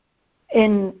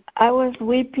 And I was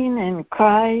weeping and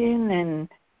crying and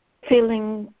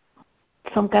feeling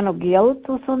some kind of guilt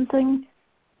or something.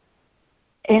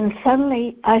 And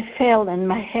suddenly I felt in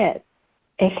my head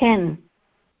a hand.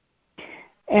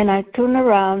 And I turned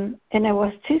around and it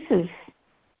was Jesus.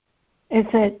 It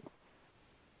said,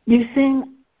 you think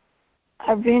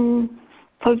I've been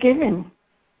forgiven.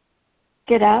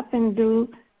 Get up and do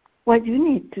what you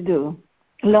need to do.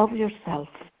 Love yourself.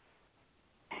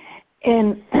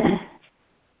 And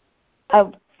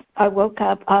I woke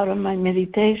up out of my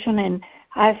meditation and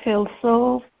I felt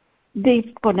so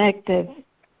deep connected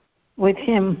with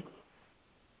him.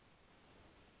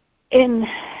 And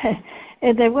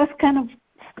it was kind of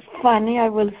funny, I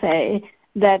will say,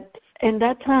 that in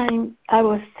that time I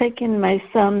was taking my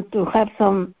son to have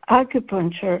some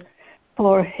acupuncture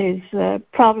for his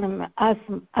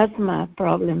asthma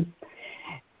problem.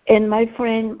 And my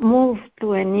friend moved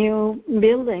to a new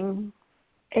building,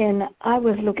 and I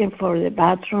was looking for the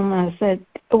bathroom. I said,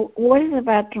 where is the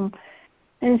bathroom?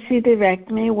 And she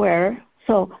directed me where.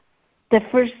 So the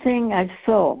first thing I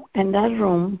saw in that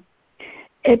room,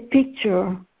 a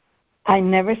picture I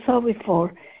never saw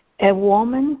before, a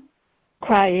woman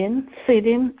crying,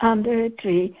 sitting under a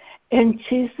tree, and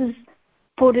Jesus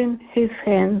putting his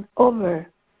hand over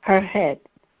her head.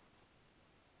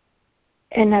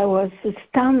 And I was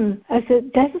stunned. I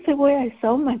said, that's the way I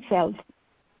saw myself.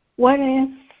 What is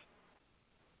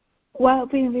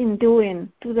what we've been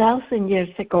doing 2,000 years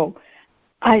ago.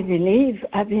 I believe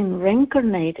I've been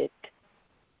reincarnated.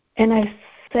 And I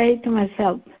say to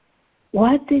myself,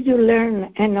 what did you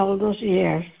learn in all those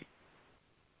years?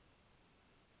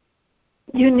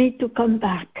 You need to come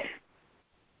back.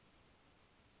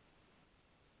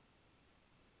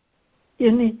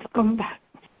 You need to come back.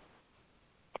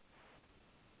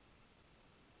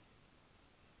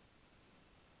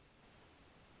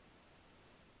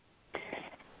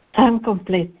 I'm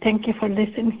complete. Thank you for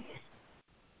listening.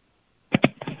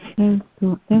 That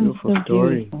was so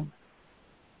story. Beautiful.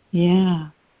 Yeah.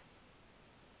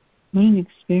 What an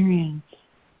experience.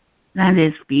 That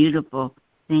is beautiful.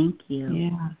 Thank you.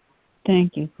 Yeah.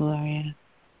 Thank you, Gloria.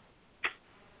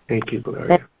 Thank you, Gloria.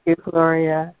 Thank you,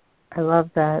 Gloria. I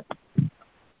love that.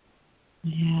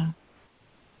 Yeah.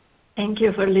 Thank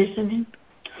you for listening.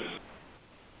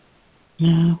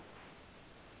 No.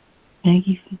 Thank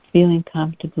you for feeling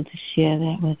comfortable to share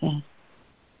that with us.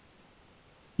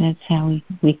 That's how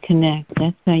we connect.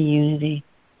 That's our unity,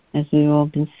 as we've all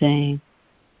been saying.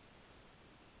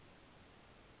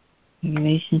 The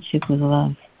relationship with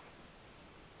love.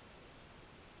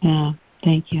 Yeah,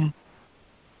 thank you.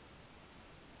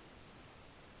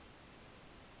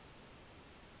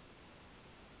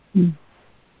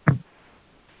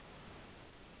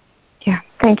 Yeah,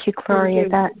 thank you, Gloria. Thank you.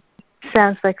 That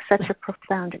sounds like such a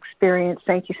profound experience.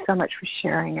 Thank you so much for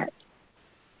sharing it.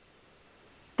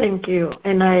 Thank you.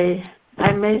 And I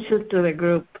mentioned to the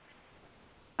group,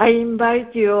 I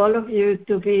invite you, all of you,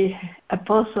 to be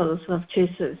apostles of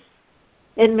Jesus.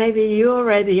 And maybe you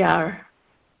already are.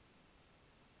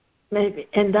 Maybe.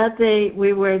 And that day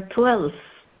we were 12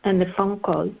 and the phone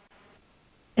call.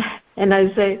 And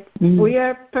I say, we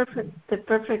are perfect, the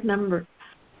perfect number.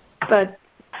 But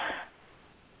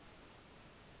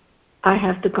I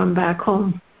have to come back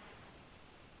home.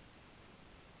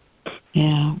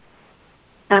 Yeah.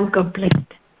 I'm complete.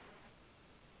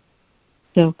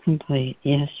 So complete.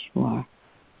 Yes, you are.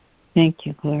 Thank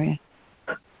you, Gloria.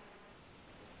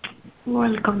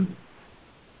 Welcome.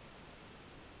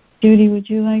 Judy, would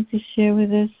you like to share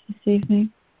with us this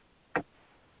evening?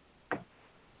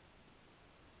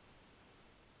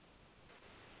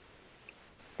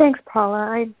 Thanks, Paula.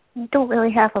 I don't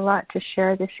really have a lot to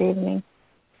share this evening,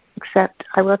 except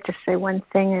I will just say one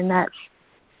thing, and that's,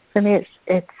 for me,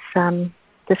 it's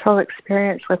this whole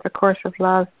experience with the Course of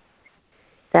Love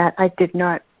that I did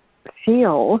not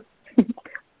feel,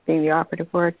 being the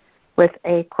operative word, with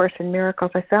A Course in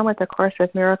Miracles. I found with the Course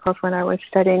of Miracles when I was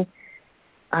studying,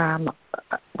 the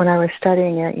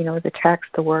text,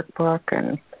 the workbook,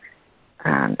 and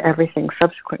everything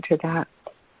subsequent to that.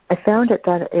 I found it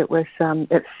that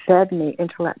it fed me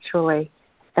intellectually,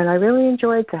 and I really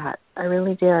enjoyed that. I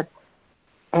really did.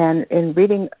 And in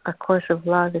reading A Course of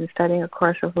Love and studying A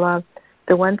Course of Love,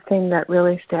 the one thing that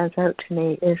really stands out to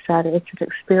me is that it's an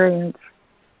experience.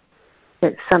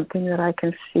 It's something that I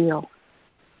can feel.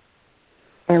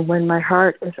 And when my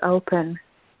heart is open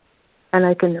and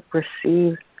I can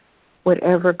receive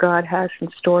whatever God has in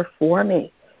store for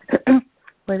me,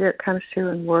 whether it comes through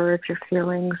in words or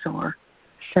feelings or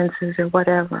senses or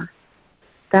whatever,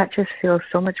 that just feels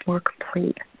so much more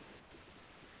complete.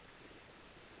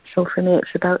 So for me,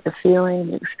 it's about the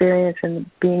feeling, the experience, and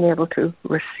being able to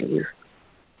receive.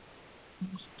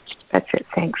 That's it.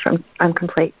 Thanks. I'm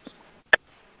complete.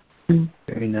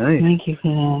 Very nice. Thank you for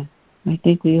that. I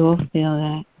think we all feel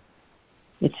that.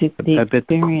 It's the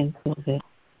experience of it.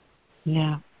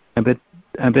 Yeah. I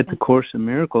bet the Course in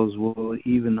Miracles will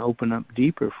even open up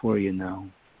deeper for you now.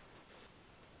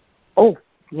 Oh,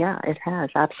 yeah, it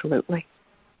has, absolutely.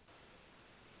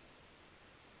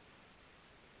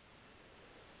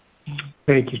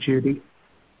 Thank you, Judy.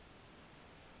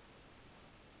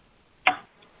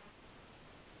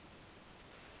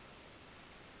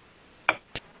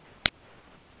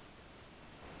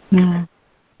 Yeah.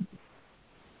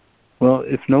 Well,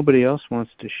 if nobody else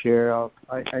wants to share,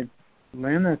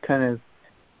 Lana kind of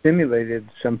stimulated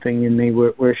something in me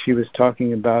where she was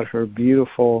talking about her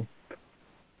beautiful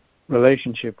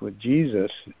relationship with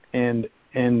Jesus and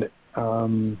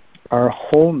our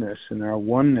wholeness and our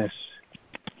oneness.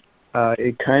 I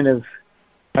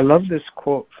love this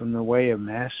quote from The Way of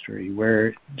Mastery,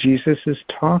 where Jesus is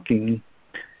talking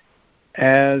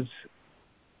as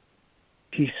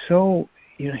he's so.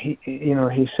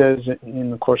 He says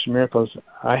in the Course in Miracles,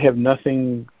 I have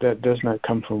nothing that does not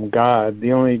come from God.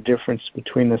 The only difference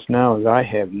between us now is I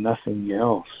have nothing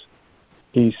else.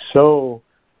 He's so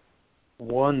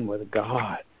one with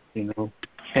God, and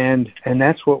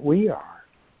that's what we are.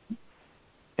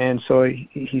 And so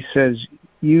he says,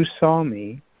 you saw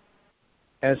me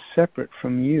as separate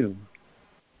from you.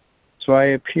 So I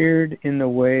appeared in the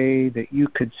way that you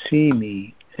could see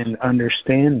me and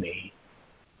understand me.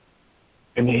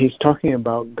 And he's talking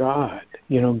about God,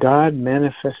 God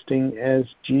manifesting as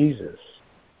Jesus.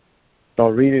 So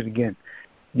I'll read it again.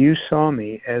 You saw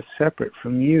me as separate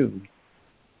from you,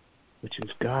 which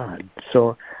is God.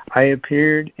 So I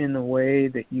appeared in the way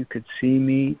that you could see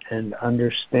me and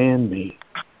understand me.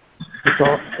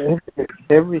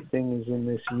 Everything is in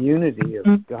this unity of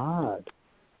God.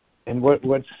 And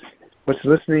what's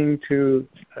listening to,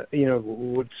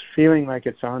 what's feeling like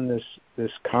it's on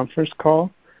this conference call,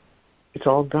 it's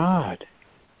all God.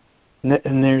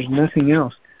 And there's nothing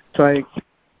else. So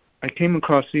I came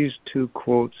across these two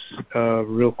quotes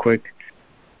real quick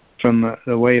from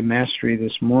the Way of Mastery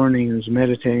this morning. I was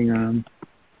meditating on them.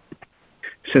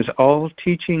 It says, all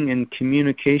teaching and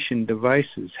communication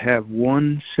devices have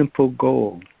one simple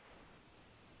goal: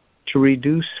 to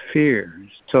reduce fear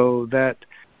so that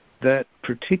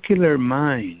particular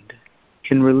mind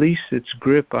can release its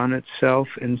grip on itself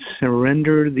and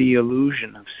surrender the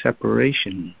illusion of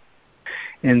separation,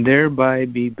 and thereby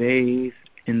be bathed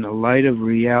in the light of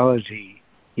reality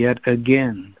yet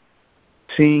again,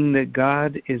 seeing that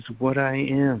God is what I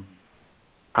am.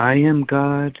 I am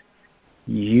God,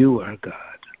 you are God.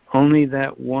 Only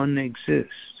that one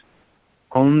exists.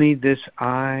 Only this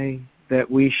I that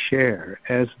we share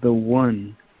as the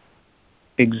one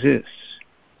exists.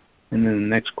 And then the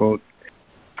next quote,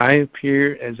 I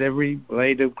appear as every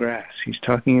blade of grass.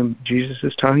 Jesus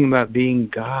is talking about being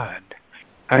God.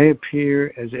 I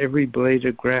appear as every blade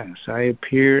of grass. I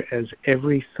appear as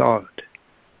every thought.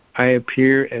 I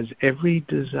appear as every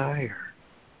desire.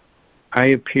 I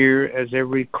appear as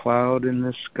every cloud in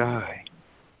the sky.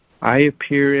 I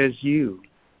appear as you.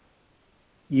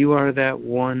 You are that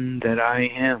one that I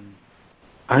am.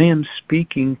 I am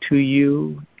speaking to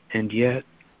you, and yet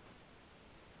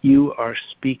you are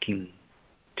speaking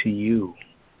to you.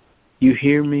 You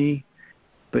hear me,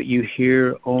 but you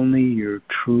hear only your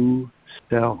true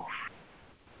self.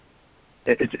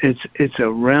 It's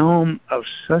a realm of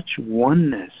such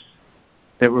oneness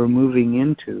that we're moving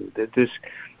into, that this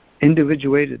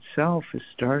individuated self is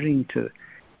starting to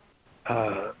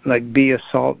be a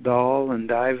salt doll and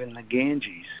dive in the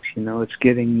Ganges. It's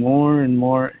getting more and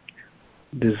more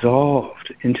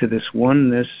dissolved into this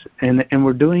oneness, and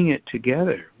we're doing it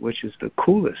together, which is the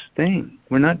coolest thing.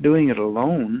 We're not doing it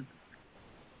alone.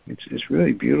 It's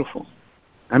really beautiful.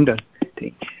 I'm done.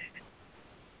 Thank you.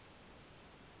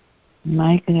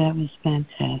 Micah, that was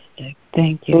fantastic.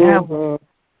 Thank you.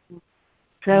 Mm-hmm.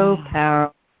 So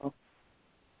powerful.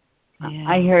 Yeah.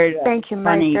 I heard thank you,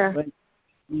 Micah.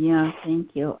 Thank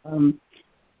you.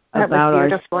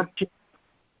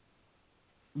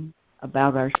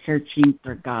 About our searching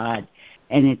for God,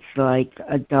 and it's like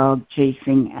a dog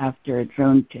chasing after its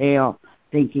own tail,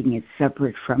 thinking it's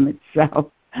separate from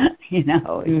itself.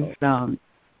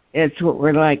 It's what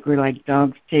we're like. We're like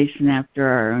dogs chasing after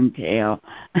our own tail.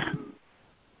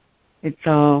 It's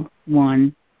all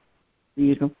one.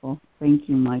 Beautiful. Thank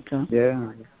you, Micah.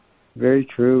 Yeah, very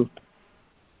true.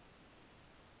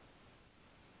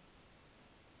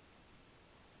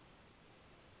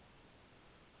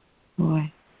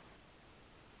 Boy.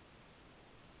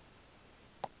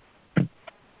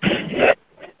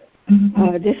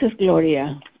 This is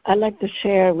Gloria. I'd like to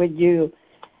share with you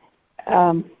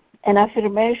an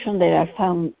affirmation that I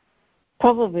found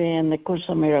probably in the Course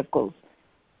of Miracles.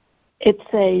 It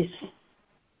says,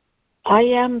 I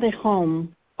am the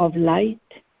home of light,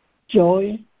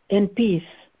 joy, and peace.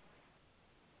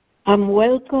 And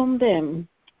welcome them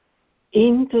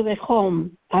into the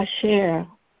home I share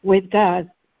with God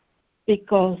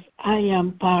because I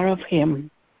am part of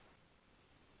Him.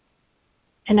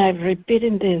 And I'm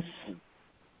repeating this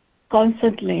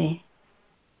constantly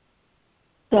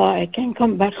so I can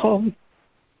come back home.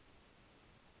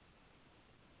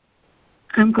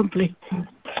 I'm complete.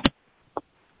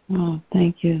 Oh,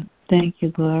 thank you. Thank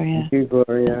you, Gloria. Thank you,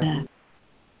 Gloria.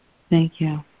 Thank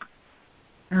you.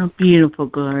 Oh, beautiful,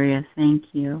 Gloria. Thank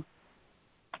you.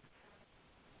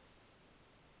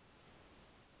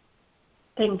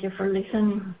 Thank you for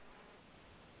listening.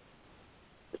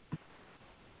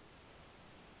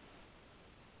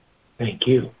 Thank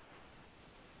you.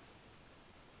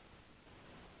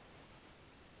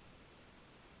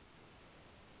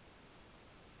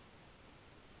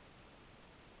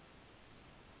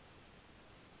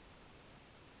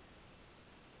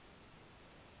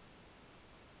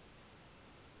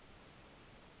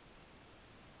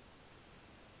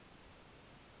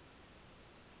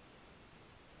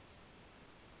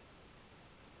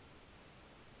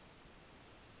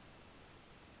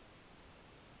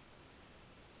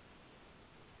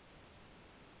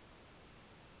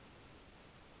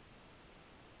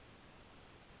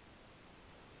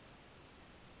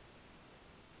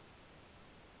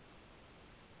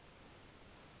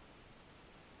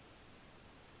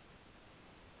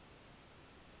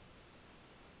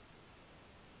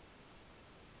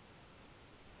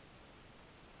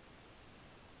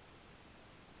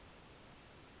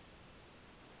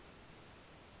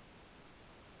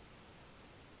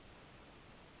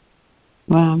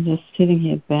 Wow, I'm just sitting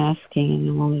here basking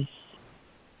in all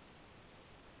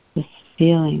this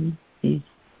feeling, these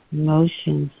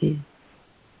emotions, feels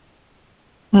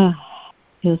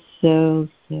so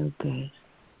good.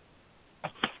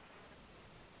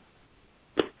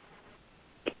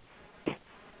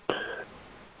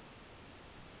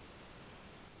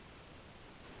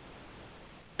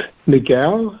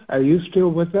 Miguel, are you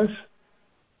still with us?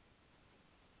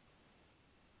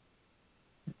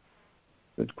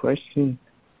 Good question.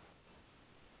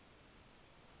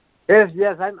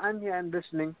 Yes, I'm here. I'm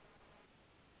listening,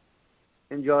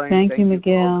 enjoying. Thank you,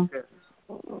 Miguel.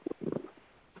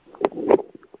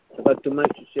 But too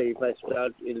much to say. If I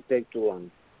start, it'll take too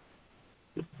long.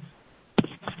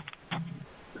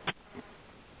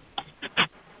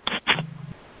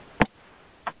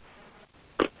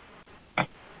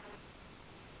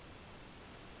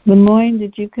 Lemoyne,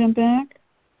 did you come back?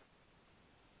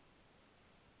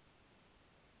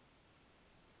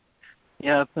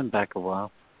 Yeah, I've been back a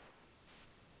while.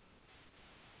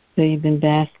 So you've been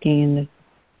basking in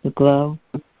the glow?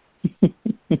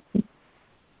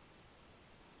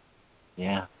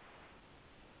 Yeah.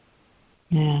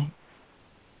 Yeah.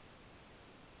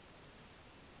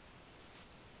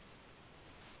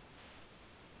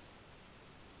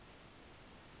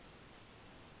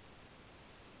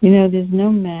 You know, there's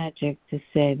no magic to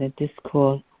say that this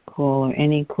call or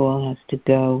any call has to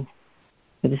go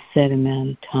for the set amount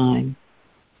of time.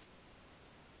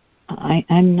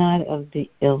 I'm not of the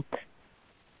ilk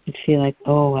that feel like,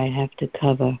 I have to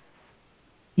cover,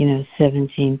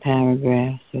 17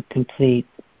 paragraphs or complete.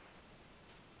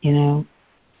 Then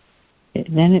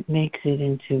it makes it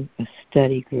into a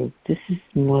study group. This is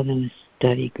more than a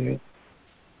study group.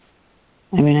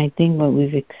 I mean, I think what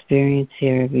we've experienced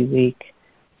here every week,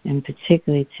 and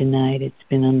particularly tonight, it's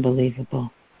been unbelievable.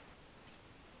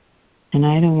 And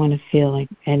I don't want to feel like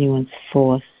anyone's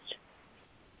forced.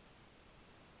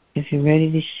 If you're ready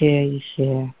to share, you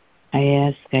share.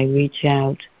 I reach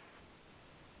out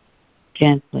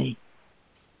gently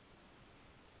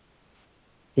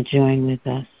to join with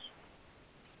us.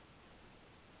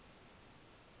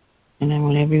 And I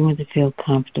want everyone to feel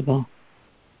comfortable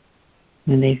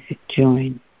when they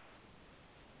join.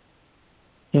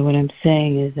 So what I'm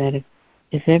saying is that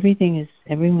if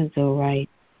everyone's all right,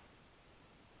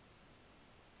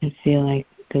 and feel like,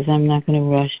 because I'm not going to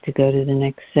rush to go to the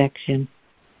next section,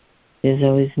 there's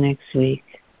always next week.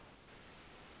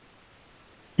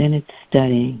 Then it's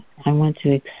studying. I want to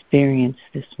experience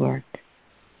this work.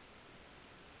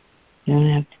 You don't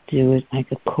have to do it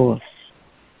like a course.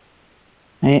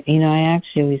 I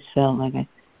actually always felt like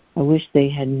I wish they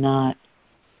had not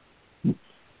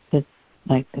put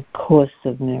like a course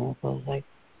of miracles.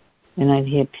 And I'd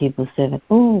hear people say that,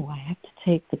 I have to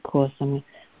take the course.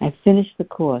 I finished the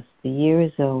course. The year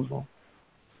is over.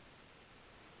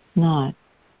 Not.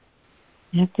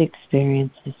 You have to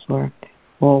experience this work.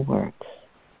 All works.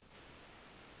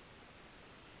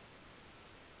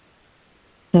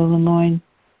 So, Lemoyne,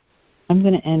 I'm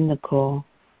going to end the call.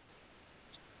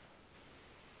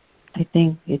 I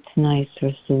think it's nice for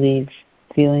us to leave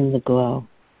feeling the glow.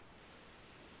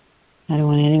 I don't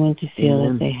want anyone to feel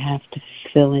that they have to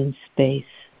fill in space.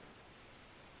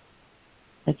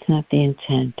 That's not the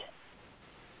intent.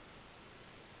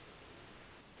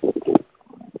 Do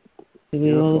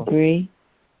we all agree?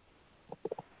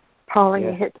 Paula,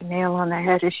 you hit the nail on the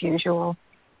head as usual.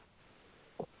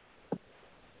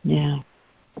 Yeah.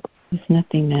 There's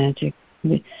nothing magic.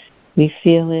 We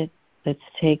feel it. Let's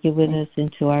take it with us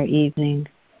into our evenings,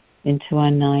 into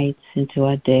our nights, into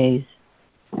our days.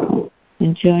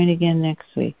 And join again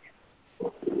next week.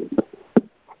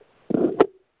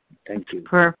 Thank you.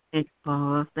 Perfect,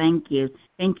 Paula. Thank you.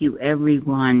 Thank you,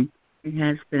 everyone. It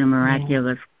has been a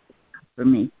miraculous for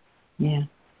me. Yeah.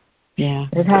 Yeah.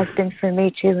 It has been for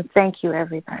me, too. Thank you,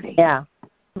 everybody. Yeah.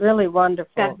 Really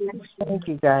wonderful. God bless you. Thank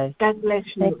you, guys. God bless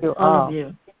you. Thank you all all. of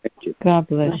you. Thank you. God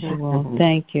bless you all.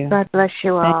 Thank you. God bless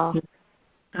you all.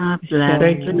 God bless.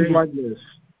 Thank you, Douglas.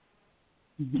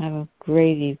 Have a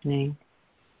great evening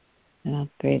and a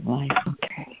great life.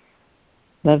 Okay.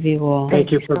 Love you all.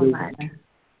 Thank you for so much.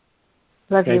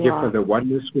 Love Thank you you all. for the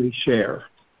oneness we share.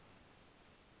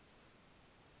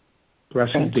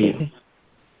 Blessed Thank be. you.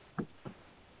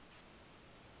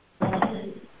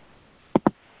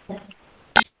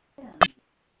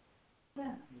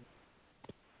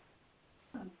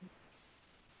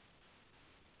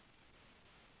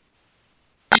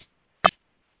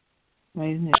 Why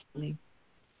isn't it leaving?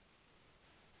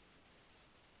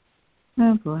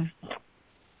 Oh boy.